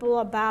talk to people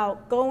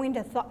about going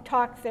to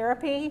talk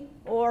therapy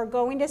or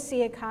going to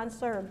see a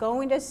counselor or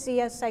going to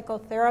see a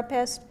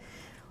psychotherapist,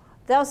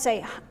 they'll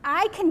say,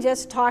 I can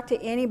just talk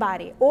to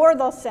anybody. Or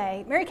they'll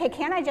say, Mary Kay,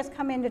 can't I just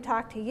come in to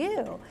talk to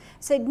you? I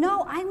said,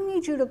 no, I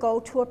need you to go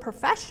to a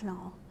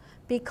professional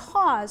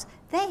because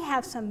they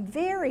have some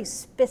very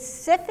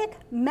specific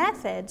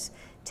methods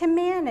to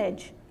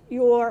manage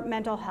your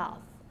mental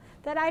health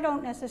that I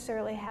don't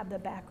necessarily have the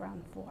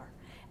background for.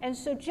 And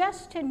so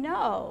just to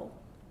know,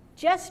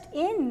 just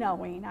in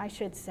knowing, I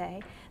should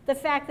say, the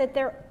fact that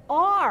there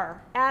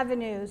are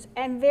avenues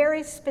and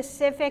very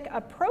specific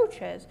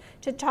approaches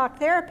to talk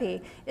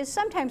therapy is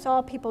sometimes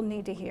all people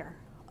need to hear,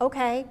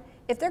 okay?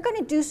 If they're going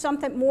to do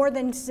something more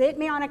than sit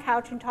me on a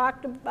couch and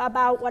talk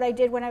about what I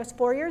did when I was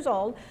 4 years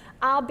old,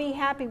 I'll be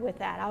happy with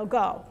that. I'll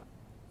go.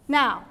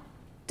 Now,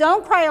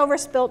 don't cry over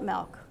spilt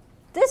milk.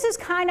 This is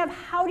kind of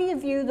how do you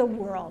view the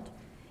world?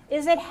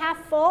 Is it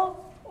half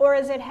full or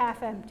is it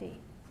half empty?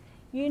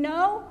 You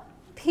know,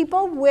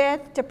 people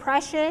with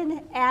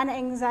depression and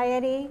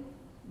anxiety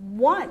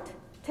want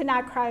to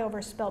not cry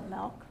over spilt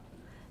milk.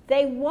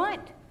 They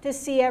want to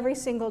see every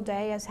single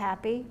day as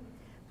happy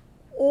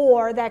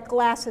or that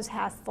glass is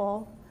half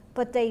full,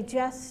 but they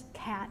just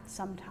can't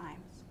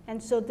sometimes.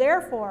 And so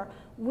therefore,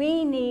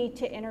 we need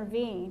to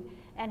intervene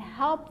and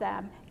help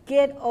them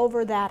get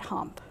over that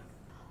hump.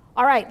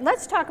 All right,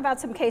 let's talk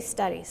about some case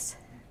studies.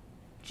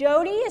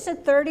 Jody is a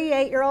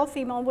 38-year-old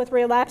female with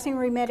relapsing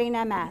remitting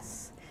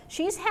MS.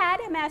 She's had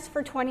MS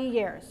for 20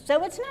 years,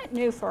 so it's not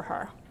new for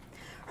her.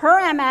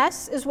 Her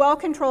MS is well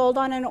controlled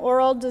on an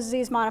oral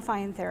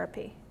disease-modifying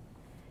therapy.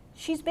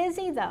 She's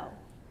busy, though.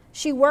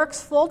 She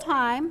works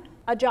full-time,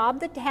 a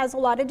job that has a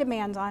lot of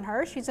demands on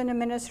her. She's an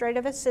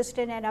administrative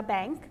assistant at a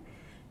bank,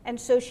 and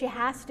so she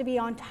has to be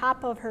on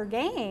top of her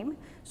game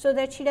so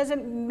that she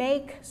doesn't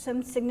make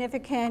some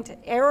significant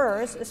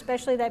errors,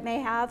 especially that may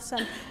have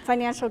some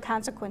financial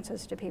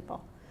consequences to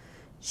people.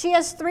 She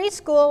has 3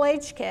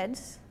 school-age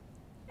kids,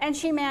 and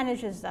she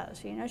manages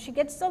those. You know, she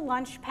gets the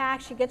lunch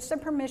pack, she gets the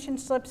permission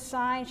slips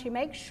signed, she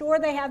makes sure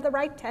they have the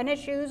right tennis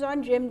shoes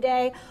on gym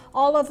day,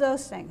 all of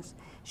those things.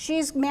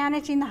 She's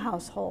managing the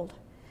household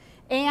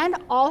and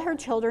all her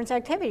children's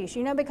activities.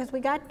 You know, because we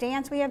got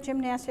dance, we have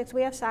gymnastics,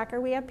 we have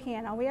soccer, we have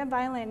piano, we have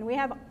violin, we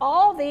have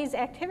all these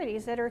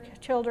activities that her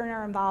children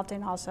are involved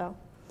in also.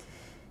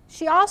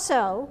 She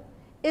also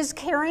is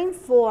caring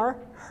for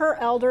her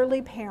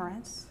elderly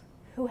parents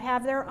who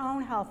have their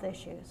own health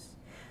issues.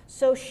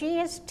 So she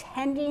is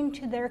tending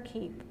to their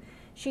keep.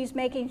 She's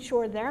making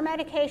sure their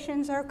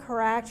medications are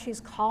correct. She's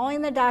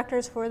calling the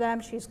doctors for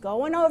them. She's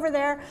going over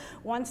there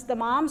once the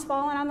mom's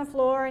falling on the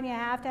floor and you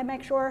have to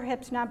make sure her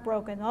hip's not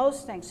broken,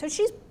 those things. So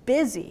she's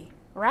busy,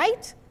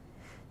 right?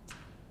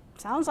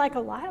 Sounds like a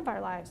lot of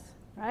our lives,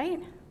 right?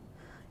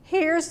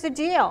 Here's the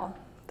deal,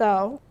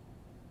 though.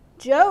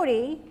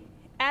 Jody,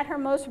 at her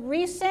most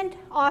recent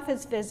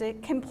office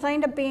visit,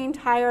 complained of being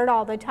tired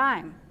all the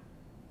time,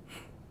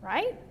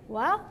 right?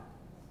 Well,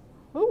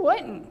 who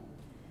wouldn't?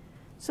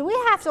 So we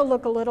have to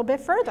look a little bit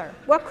further.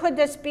 What could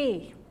this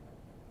be?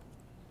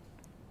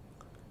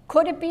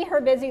 Could it be her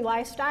busy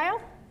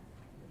lifestyle?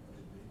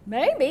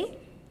 Maybe.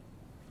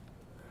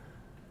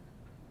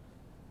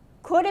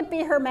 Could it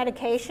be her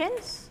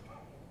medications?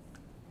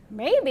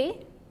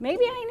 Maybe.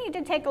 Maybe I need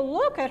to take a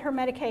look at her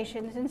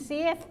medications and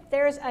see if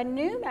there's a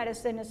new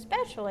medicine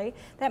especially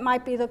that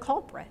might be the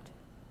culprit.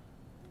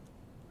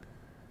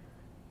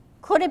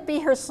 Could it be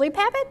her sleep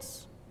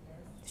habits?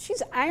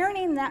 She's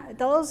ironing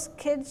those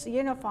kids'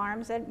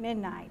 uniforms at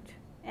midnight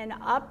and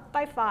up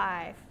by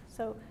 5.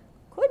 So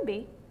could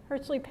be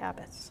her sleep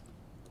habits.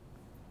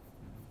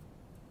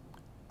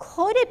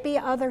 Could it be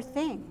other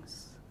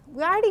things?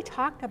 We already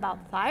talked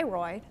about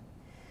thyroid,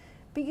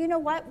 but you know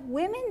what?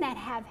 Women that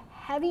have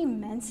heavy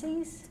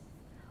menses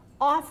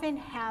often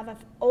have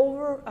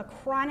a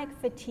chronic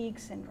fatigue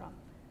syndrome.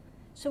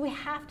 So we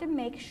have to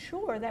make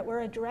sure that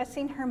we're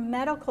addressing her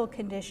medical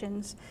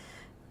conditions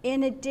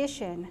in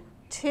addition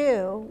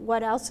to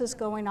what else is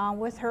going on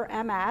with her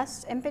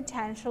MS and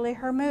potentially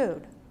her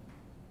mood.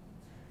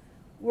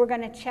 We're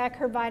going to check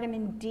her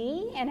vitamin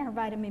D and her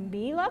vitamin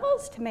B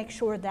levels to make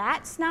sure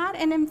that's not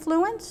an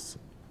influence.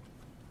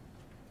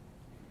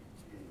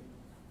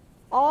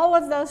 All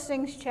of those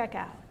things check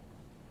out.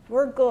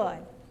 We're good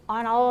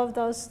on all of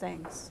those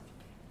things.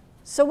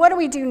 So what do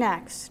we do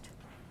next?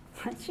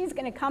 She's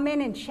going to come in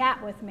and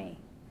chat with me.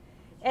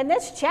 And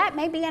this chat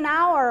may be an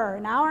hour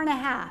and a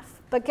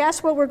half. But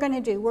guess what we're going to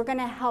do? We're going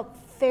to help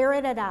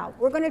ferret it out.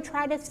 We're going to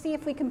try to see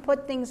if we can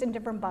put things in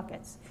different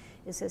buckets.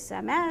 Is this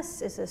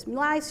MS? Is this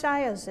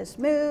lifestyle? Is this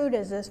mood?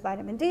 Is this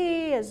vitamin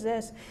D? Is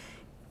this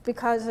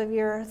because of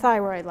your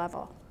thyroid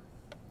level?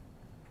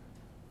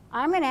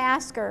 I'm going to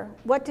ask her,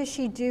 what does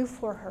she do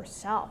for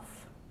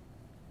herself?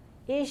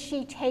 Is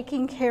she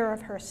taking care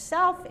of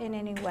herself in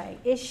any way?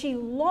 Is she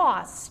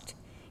lost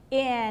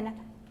in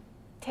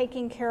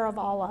taking care of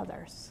all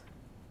others?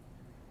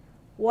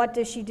 What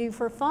does she do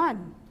for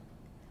fun?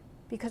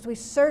 Because we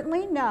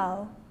certainly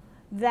know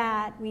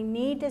that we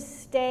need to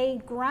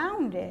stay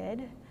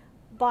grounded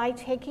by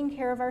taking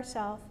care of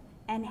ourselves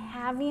and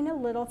having a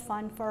little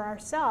fun for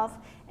ourselves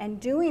and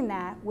doing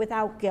that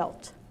without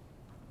guilt.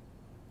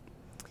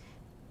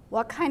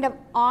 What kind of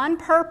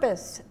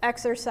on-purpose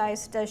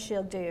exercise does she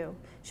do?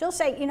 She'll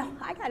say, you know,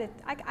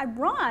 I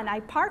run, I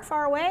park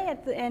far away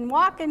and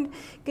walk and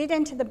get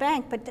into the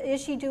bank, but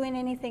is she doing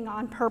anything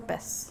on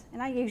purpose?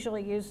 And I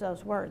usually use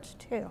those words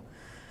too.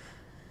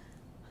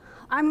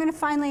 I'm going to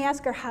finally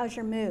ask her, how's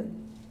your mood?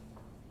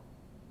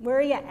 Where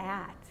are you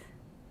at?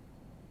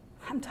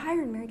 I'm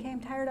tired, Mary Kay, I'm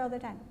tired all the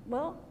time.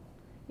 Well,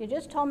 you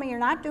just told me you're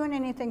not doing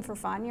anything for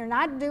fun, you're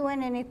not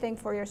doing anything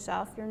for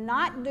yourself, you're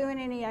not doing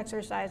any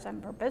exercise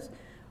on purpose.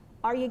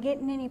 Are you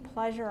getting any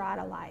pleasure out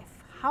of life?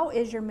 How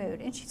is your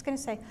mood? And she's going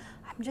to say,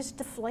 I'm just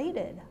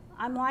deflated.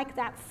 I'm like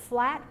that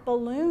flat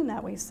balloon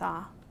that we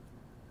saw.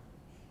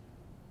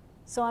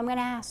 So I'm going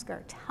to ask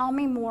her, tell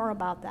me more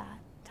about that.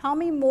 Tell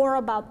me more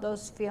about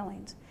those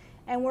feelings.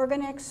 And we're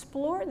going to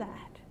explore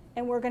that.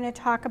 And we're going to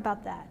talk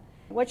about that.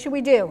 What should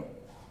we do?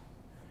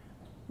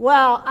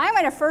 Well, I'm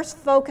going to first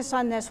focus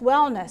on this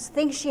wellness,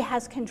 things she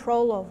has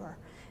control over.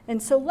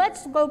 And so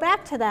let's go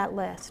back to that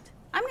list.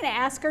 I'm going to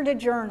ask her to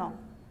journal.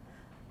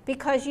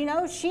 Because, you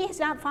know, she's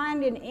not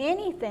finding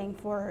anything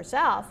for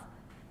herself.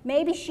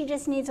 Maybe she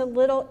just needs a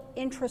little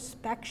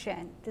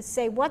introspection to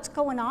say, what's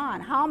going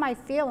on? How am I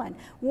feeling?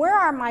 Where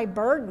are my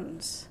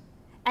burdens?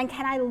 And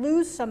can I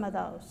lose some of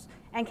those?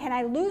 And can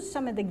I lose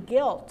some of the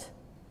guilt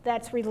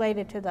that's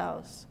related to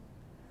those?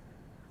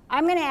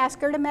 I'm going to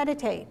ask her to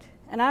meditate.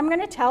 And I'm going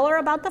to tell her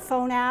about the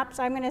phone apps.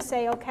 I'm going to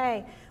say,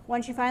 okay,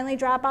 once you finally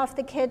drop off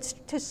the kids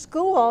to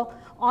school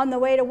on the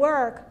way to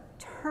work,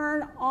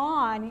 turn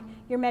on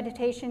your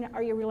meditation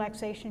or your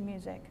relaxation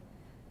music.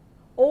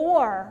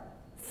 Or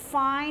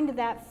find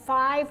that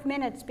 5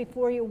 minutes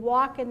before you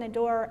walk in the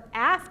door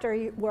after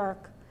you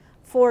work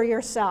for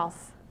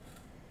yourself.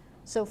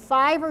 So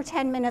 5 or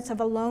 10 minutes of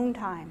alone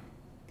time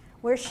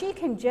where she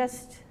can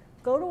just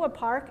go to a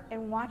park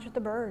and watch the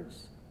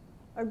birds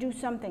or do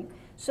something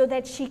so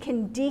that she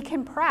can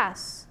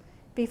decompress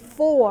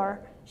before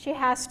she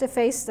has to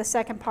face the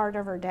second part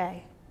of her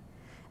day.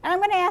 And I'm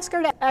going to ask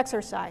her to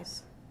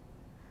exercise.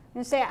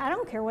 And say, I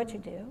don't care what you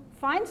do.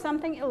 Find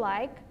something you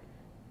like,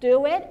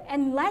 do it,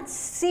 and let's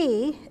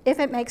see if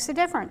it makes a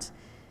difference.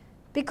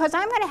 Because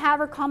I'm going to have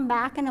her come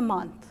back in a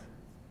month.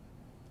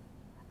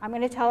 I'm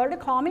going to tell her to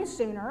call me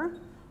sooner,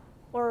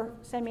 or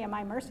send me a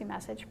My Mercy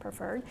message,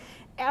 preferred.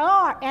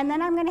 And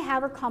then I'm going to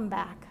have her come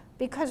back.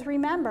 Because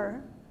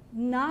remember,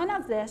 none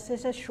of this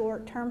is a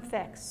short-term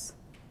fix.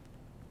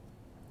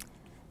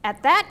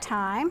 At that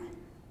time,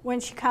 when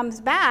she comes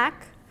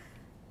back,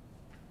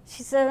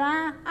 she said,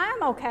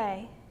 I'm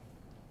okay.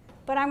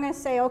 But I'm going to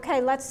say, okay,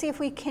 let's see if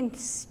we can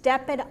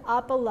step it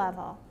up a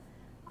level.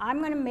 I'm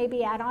going to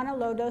maybe add on a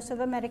low dose of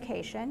a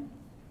medication,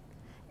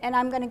 and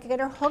I'm going to get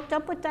her hooked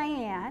up with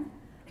Diane,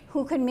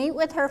 who can meet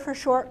with her for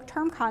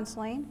short-term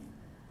counseling,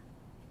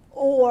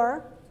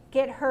 or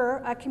get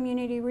her a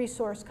community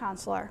resource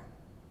counselor.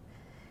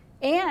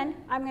 And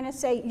I'm going to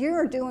say,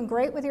 you're doing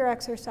great with your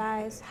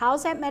exercise.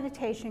 How's that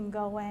meditation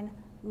going?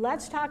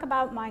 Let's talk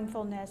about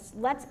mindfulness.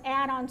 Let's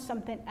add on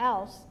something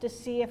else to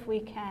see if we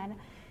can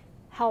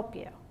help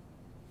you.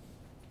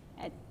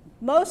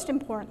 Most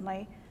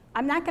importantly,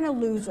 I'm not going to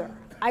lose her.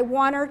 I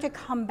want her to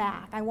come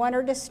back. I want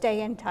her to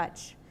stay in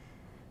touch.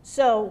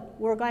 So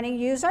we're going to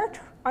use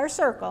our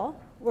circle.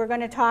 We're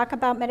going to talk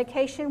about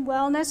medication,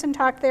 wellness, and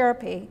talk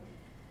therapy.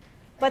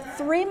 But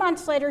 3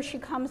 months later, she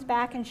comes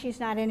back and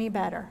she's not any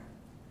better.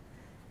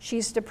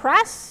 She's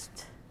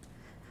depressed.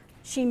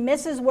 She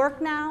misses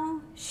work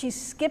now. She's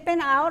skipping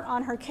out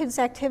on her kids'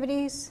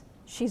 activities.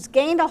 She's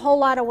gained a whole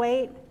lot of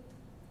weight.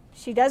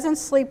 She doesn't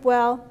sleep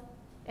well.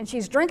 And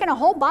she's drinking a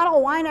whole bottle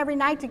of wine every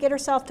night to get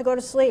herself to go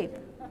to sleep.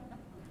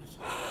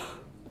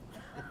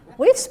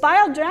 We've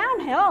spiraled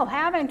downhill,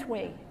 haven't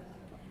we?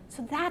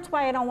 So that's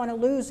why I don't want to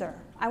lose her.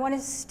 I want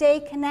to stay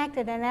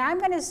connected. And I'm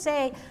going to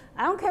say,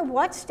 I don't care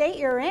what state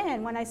you're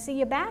in, when I see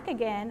you back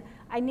again,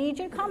 I need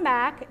you to come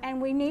back, and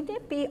we need to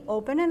be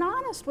open and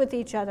honest with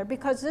each other,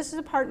 because this is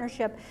a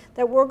partnership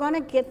that we're going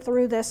to get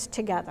through this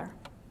together.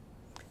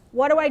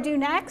 What do I do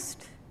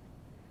next?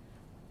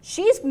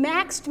 She's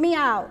maxed me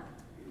out.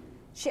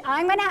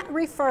 I'm going to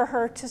refer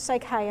her to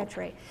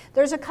psychiatry.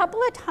 There's a couple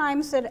of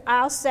times that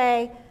I'll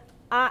say,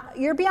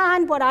 you're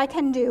beyond what I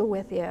can do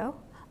with you.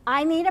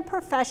 I need a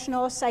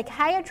professional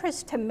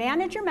psychiatrist to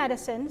manage your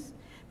medicines,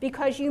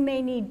 because you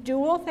may need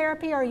dual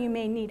therapy or you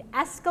may need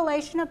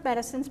escalation of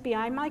medicines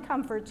beyond my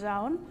comfort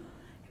zone.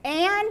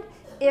 And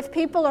if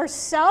people are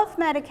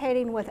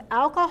self-medicating with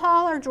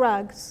alcohol or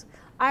drugs,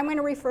 I'm going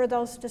to refer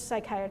those to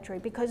psychiatry,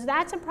 because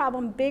that's a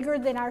problem bigger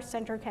than our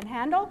center can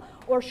handle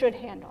or should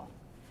handle.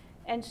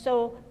 And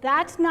so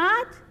that's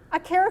not a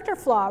character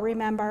flaw,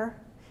 remember.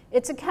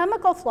 It's a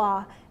chemical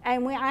flaw,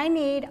 and I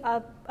need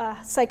a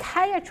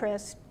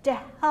psychiatrist to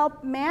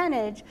help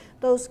manage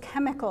those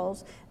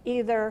chemicals,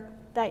 either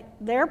that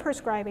they're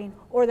prescribing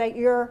or that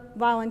you're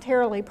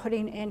voluntarily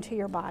putting into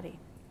your body.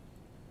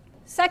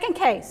 Second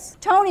case,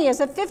 Tony is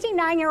a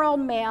 59-year-old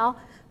male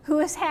who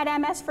has had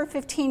MS for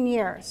 15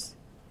 years.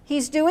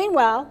 He's doing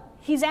well,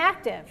 he's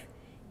active.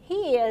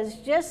 He is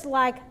just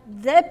like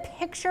the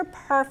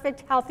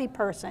picture-perfect healthy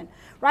person,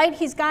 right?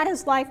 He's got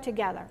his life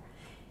together.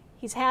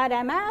 He's had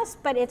MS,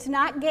 but it's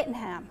not getting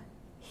him.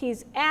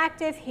 He's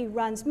active, he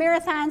runs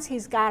marathons,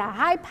 he's got a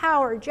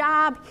high-power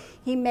job,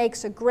 he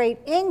makes a great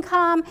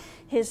income,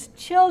 his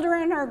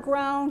children are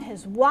grown,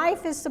 his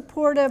wife is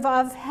supportive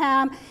of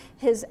him,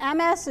 his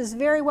MS is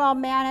very well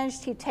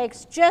managed, he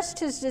takes just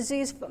his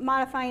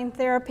disease-modifying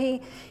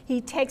therapy, he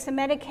takes a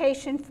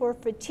medication for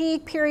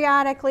fatigue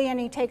periodically, and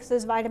he takes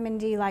his vitamin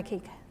D like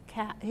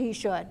he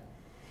should.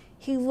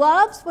 He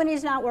loves, when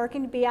he's not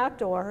working, to be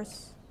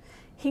outdoors.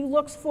 He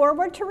looks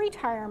forward to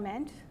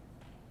retirement,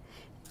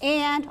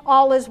 and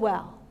all is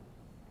well.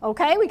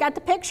 Okay, we got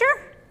the picture?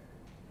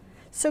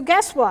 So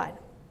guess what?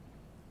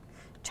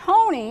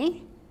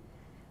 Tony,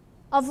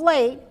 of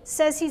late,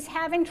 says he's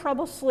having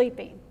trouble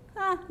sleeping.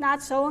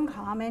 Not so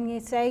uncommon.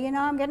 You say, you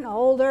know, I'm getting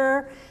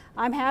older,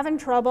 I'm having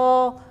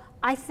trouble.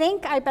 I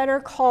think I better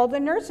call the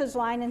nurse's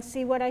line and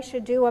see what I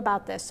should do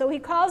about this. So he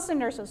calls the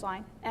nurse's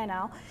line,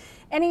 NL,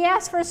 and he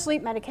asks for a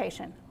sleep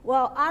medication.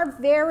 Well, our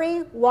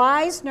very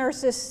wise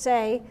nurses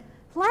say,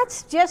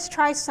 let's just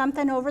try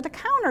something over the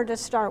counter to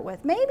start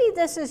with. Maybe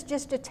this is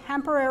just a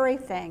temporary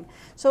thing.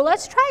 So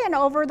let's try an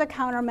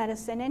over-the-counter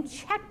medicine and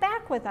check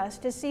back with us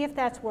to see if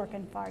that's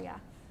working for you.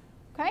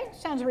 Okay,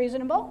 sounds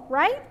reasonable,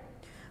 right?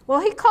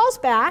 Well, he calls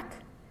back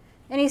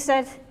and he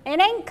says,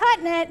 it ain't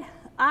cutting it.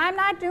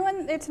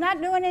 It's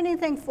not doing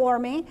anything for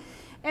me.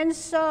 And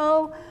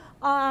so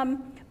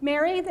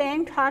Mary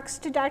then talks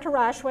to Dr.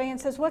 Roshway and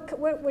says, what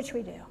should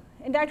we do?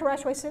 And Dr.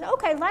 Roshway said,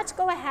 okay, let's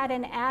go ahead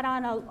and add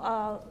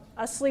on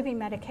a sleeping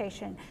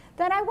medication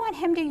that I want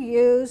him to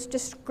use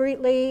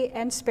discreetly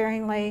and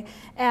sparingly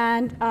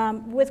and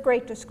with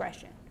great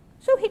discretion.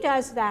 So he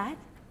does that,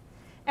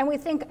 and we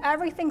think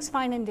everything's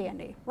fine and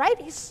dandy, right?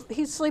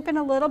 He's sleeping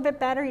a little bit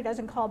better, he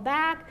doesn't call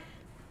back,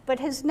 but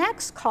his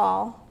next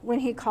call, when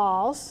he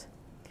calls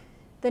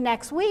the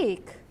next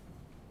week,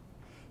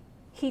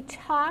 he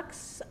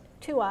talks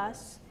to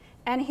us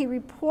and he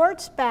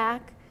reports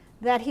back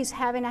that he's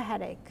having a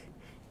headache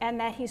and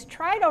that he's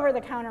tried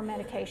over-the-counter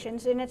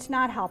medications and it's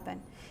not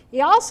helping.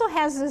 He also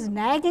has this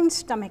nagging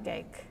stomach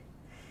ache.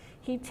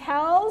 He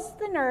tells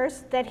the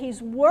nurse that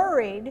he's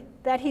worried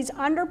that he's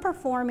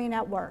underperforming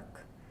at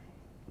work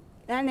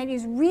and that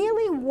he's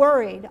really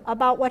worried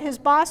about what his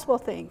boss will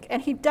think, and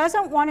he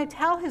doesn't want to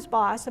tell his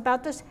boss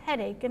about this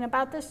headache and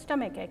about this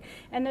stomach ache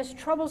and this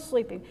trouble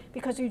sleeping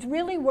because he's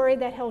really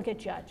worried that he'll get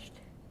judged.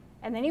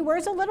 And then he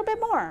worries a little bit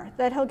more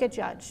that he'll get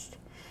judged.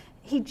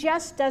 He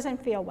just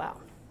doesn't feel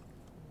well.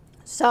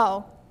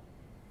 So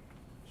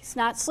he's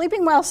not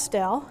sleeping well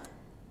still,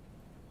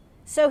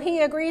 so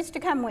he agrees to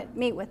come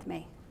meet with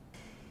me.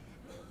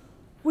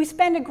 We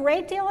spend a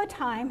great deal of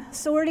time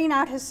sorting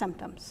out his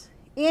symptoms.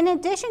 In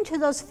addition to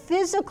those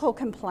physical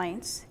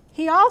complaints,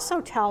 he also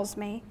tells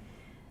me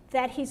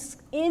that he's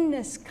in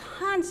this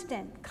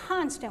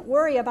constant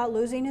worry about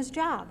losing his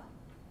job.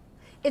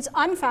 It's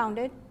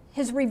unfounded.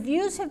 His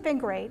reviews have been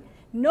great.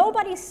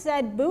 Nobody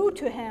said boo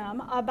to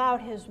him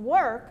about his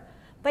work,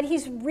 but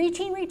he's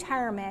reaching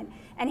retirement,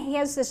 and he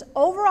has this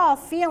overall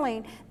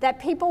feeling that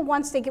people,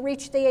 once they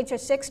reach the age of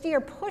 60,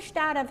 are pushed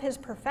out of his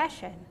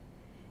profession,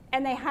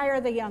 and they hire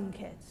the young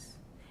kids.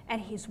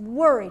 And he's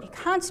worried, he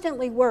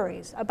constantly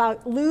worries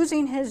about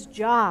losing his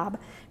job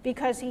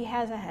because he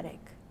has a headache.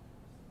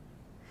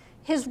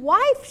 His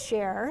wife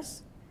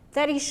shares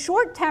that he's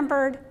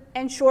short-tempered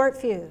and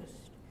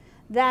short-fused,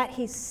 that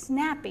he's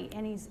snappy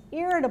and he's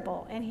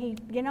irritable, and he,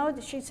 you know,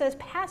 she says,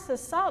 pass the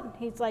salt, and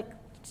he's like,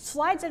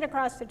 slides it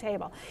across the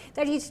table,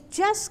 that he's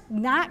just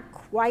not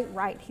quite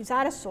right. He's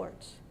out of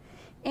sorts.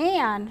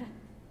 And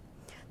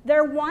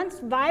their once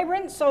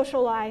vibrant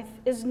social life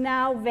is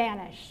now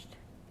vanished.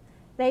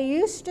 They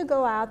used to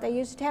go out, they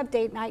used to have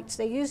date nights,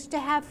 they used to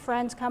have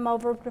friends come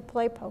over to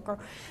play poker,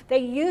 they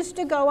used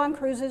to go on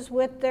cruises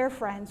with their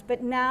friends,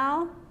 but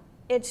now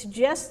it's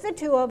just the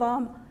two of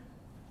them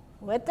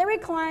with the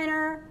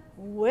recliner,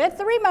 with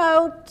the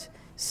remote,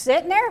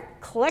 sitting there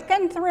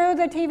clicking through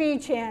the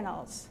TV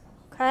channels.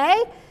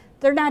 Okay?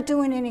 They're not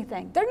doing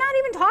anything. They're not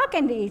even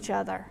talking to each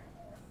other.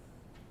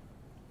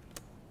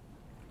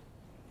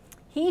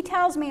 He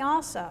tells me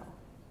also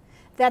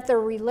that his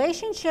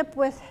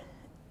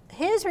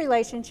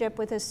relationship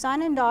with his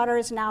son and daughter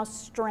is now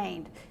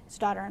strained, his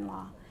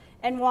daughter-in-law.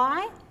 And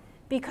why?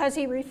 Because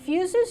he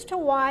refuses to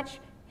watch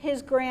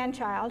his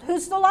grandchild,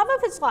 who's the love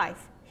of his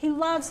life. He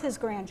loves his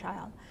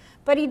grandchild.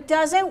 But he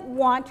doesn't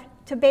want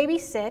to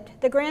babysit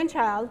the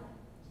grandchild,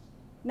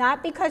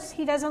 not because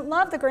he doesn't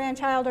love the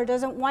grandchild or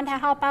doesn't want to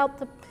help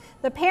out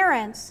the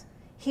parents.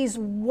 He's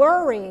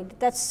worried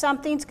that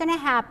something's going to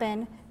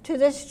happen to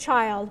this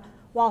child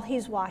while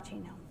he's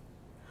watching him.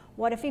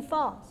 What if he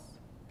falls?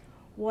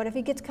 What if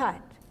he gets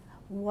cut?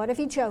 What if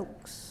he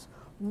chokes?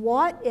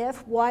 What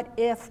if, what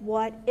if,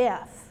 what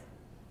if?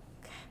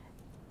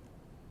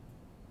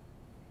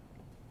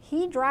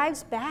 He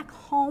drives back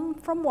home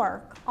from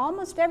work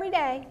almost every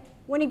day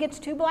when he gets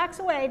 2 blocks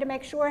away to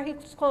make sure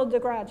he's closed the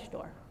garage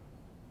door.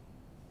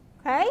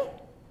 Okay?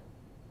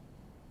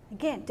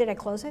 Again, did I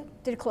close it?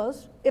 Did it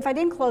close? If I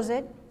didn't close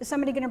it, is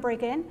somebody going to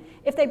break in?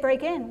 If they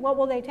break in, what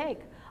will they take?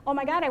 Oh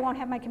my God, I won't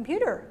have my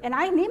computer. And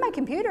I need my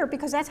computer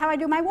because that's how I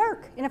do my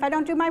work. And if I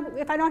don't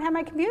have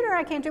my computer,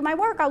 I can't do my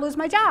work. I'll lose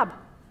my job.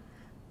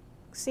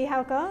 See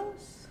how it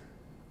goes?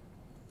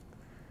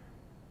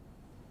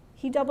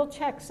 He double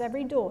checks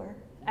every door,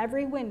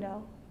 every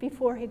window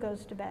before he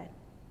goes to bed.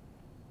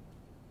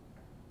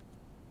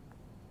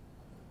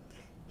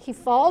 He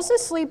falls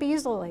asleep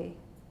easily.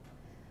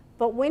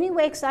 But when he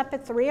wakes up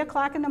at 3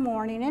 o'clock in the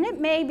morning, and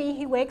it may be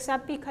he wakes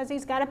up because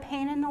he's got a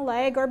pain in the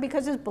leg or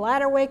because his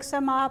bladder wakes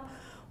him up,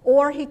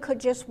 or he could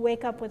just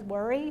wake up with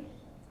worry,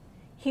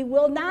 he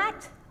will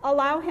not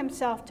allow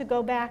himself to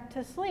go back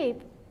to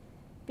sleep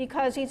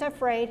because he's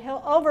afraid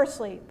he'll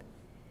oversleep.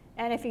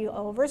 And if he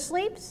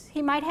oversleeps,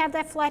 he might have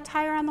that flat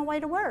tire on the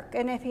way to work.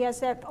 And if he has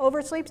that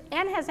oversleeps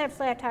and has that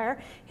flat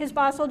tire, his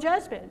boss will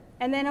judge him,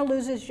 and then he'll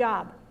lose his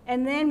job.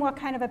 And then what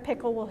kind of a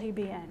pickle will he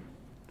be in?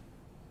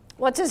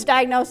 What's his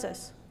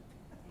diagnosis?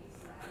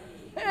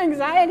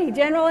 Anxiety,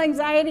 general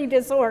anxiety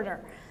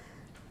disorder.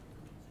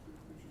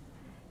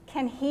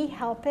 Can he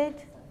help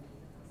it?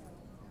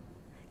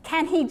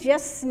 Can he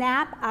just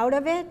snap out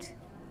of it?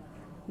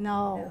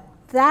 No.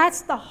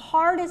 That's the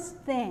hardest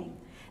thing.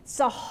 It's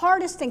the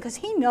hardest thing because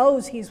he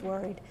knows he's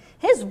worried.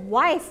 His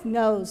wife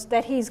knows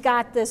that he's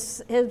got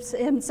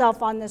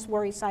himself on this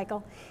worry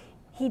cycle.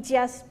 He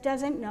just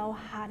doesn't know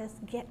how to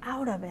get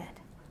out of it.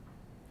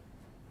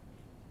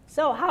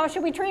 So how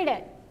should we treat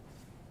it?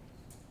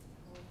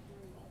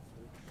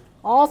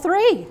 All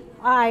 3.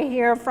 I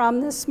hear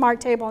from the smart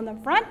table in the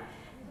front.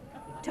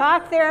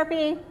 Talk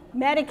therapy,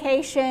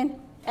 medication,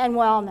 and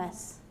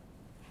wellness.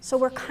 So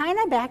we're kind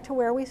of back to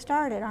where we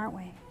started, aren't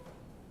we?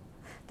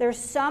 There's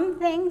some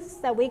things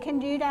that we can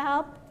do to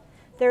help.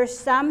 There's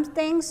some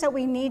things that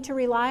we need to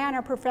rely on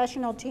our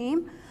professional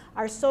team,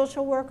 our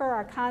social worker,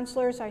 our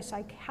counselors, our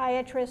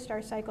psychiatrist, our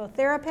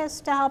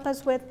psychotherapist to help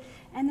us with.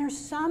 And there's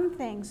some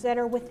things that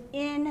are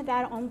within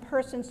that own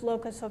person's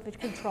locus of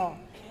control.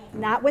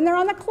 Not when they're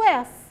on the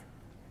cliff,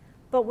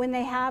 but when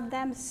they have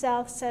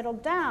themselves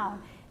settled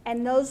down.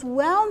 And those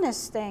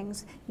wellness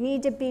things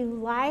need to be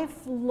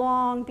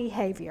lifelong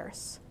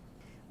behaviors.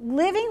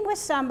 Living with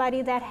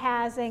somebody that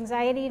has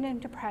anxiety and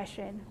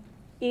depression,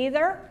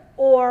 either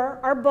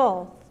or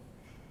both,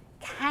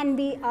 can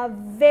be a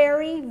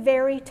very,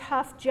 very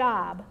tough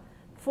job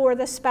for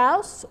the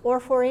spouse or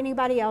for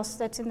anybody else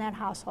that's in that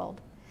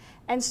household.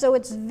 And so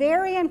it's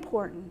very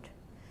important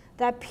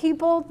that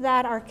people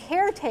that are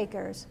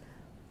caretakers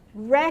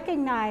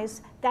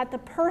recognize that the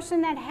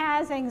person that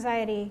has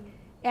anxiety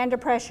and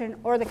depression,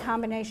 or the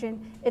combination,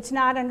 it's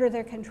not under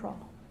their control.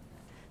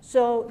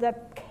 So the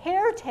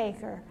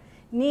caretaker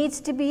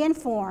needs to be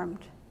informed.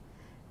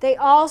 They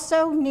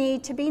also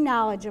need to be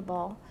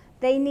knowledgeable.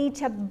 They need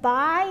to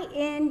buy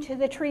into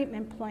the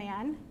treatment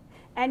plan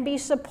and be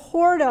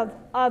supportive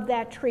of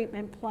that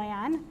treatment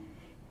plan,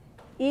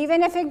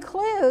 even if it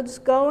includes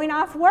going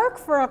off work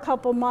for a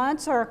couple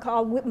months or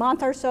a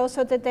month or so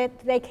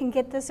that they can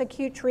get this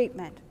acute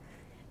treatment.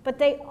 But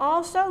they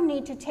also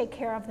need to take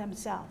care of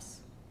themselves.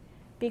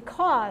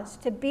 Because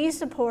to be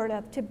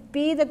supportive, to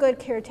be the good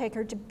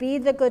caretaker, to be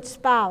the good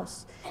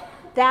spouse,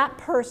 that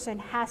person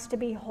has to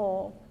be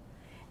whole.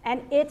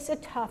 And it's a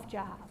tough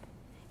job.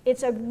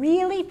 It's a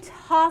really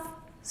tough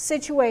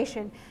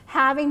situation,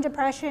 having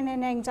depression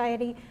and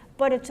anxiety,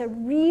 but it's a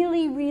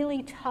really,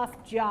 really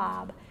tough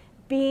job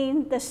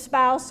being the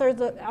spouse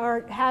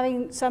or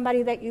having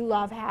somebody that you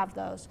love have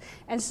those.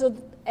 And so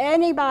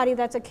anybody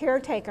that's a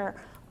caretaker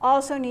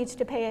also needs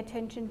to pay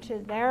attention to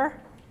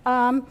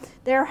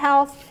their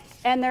health.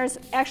 And there's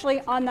actually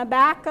on the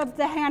back of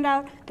the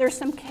handout, there's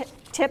some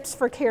tips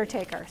for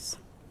caretakers.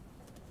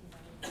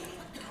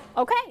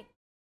 Okay.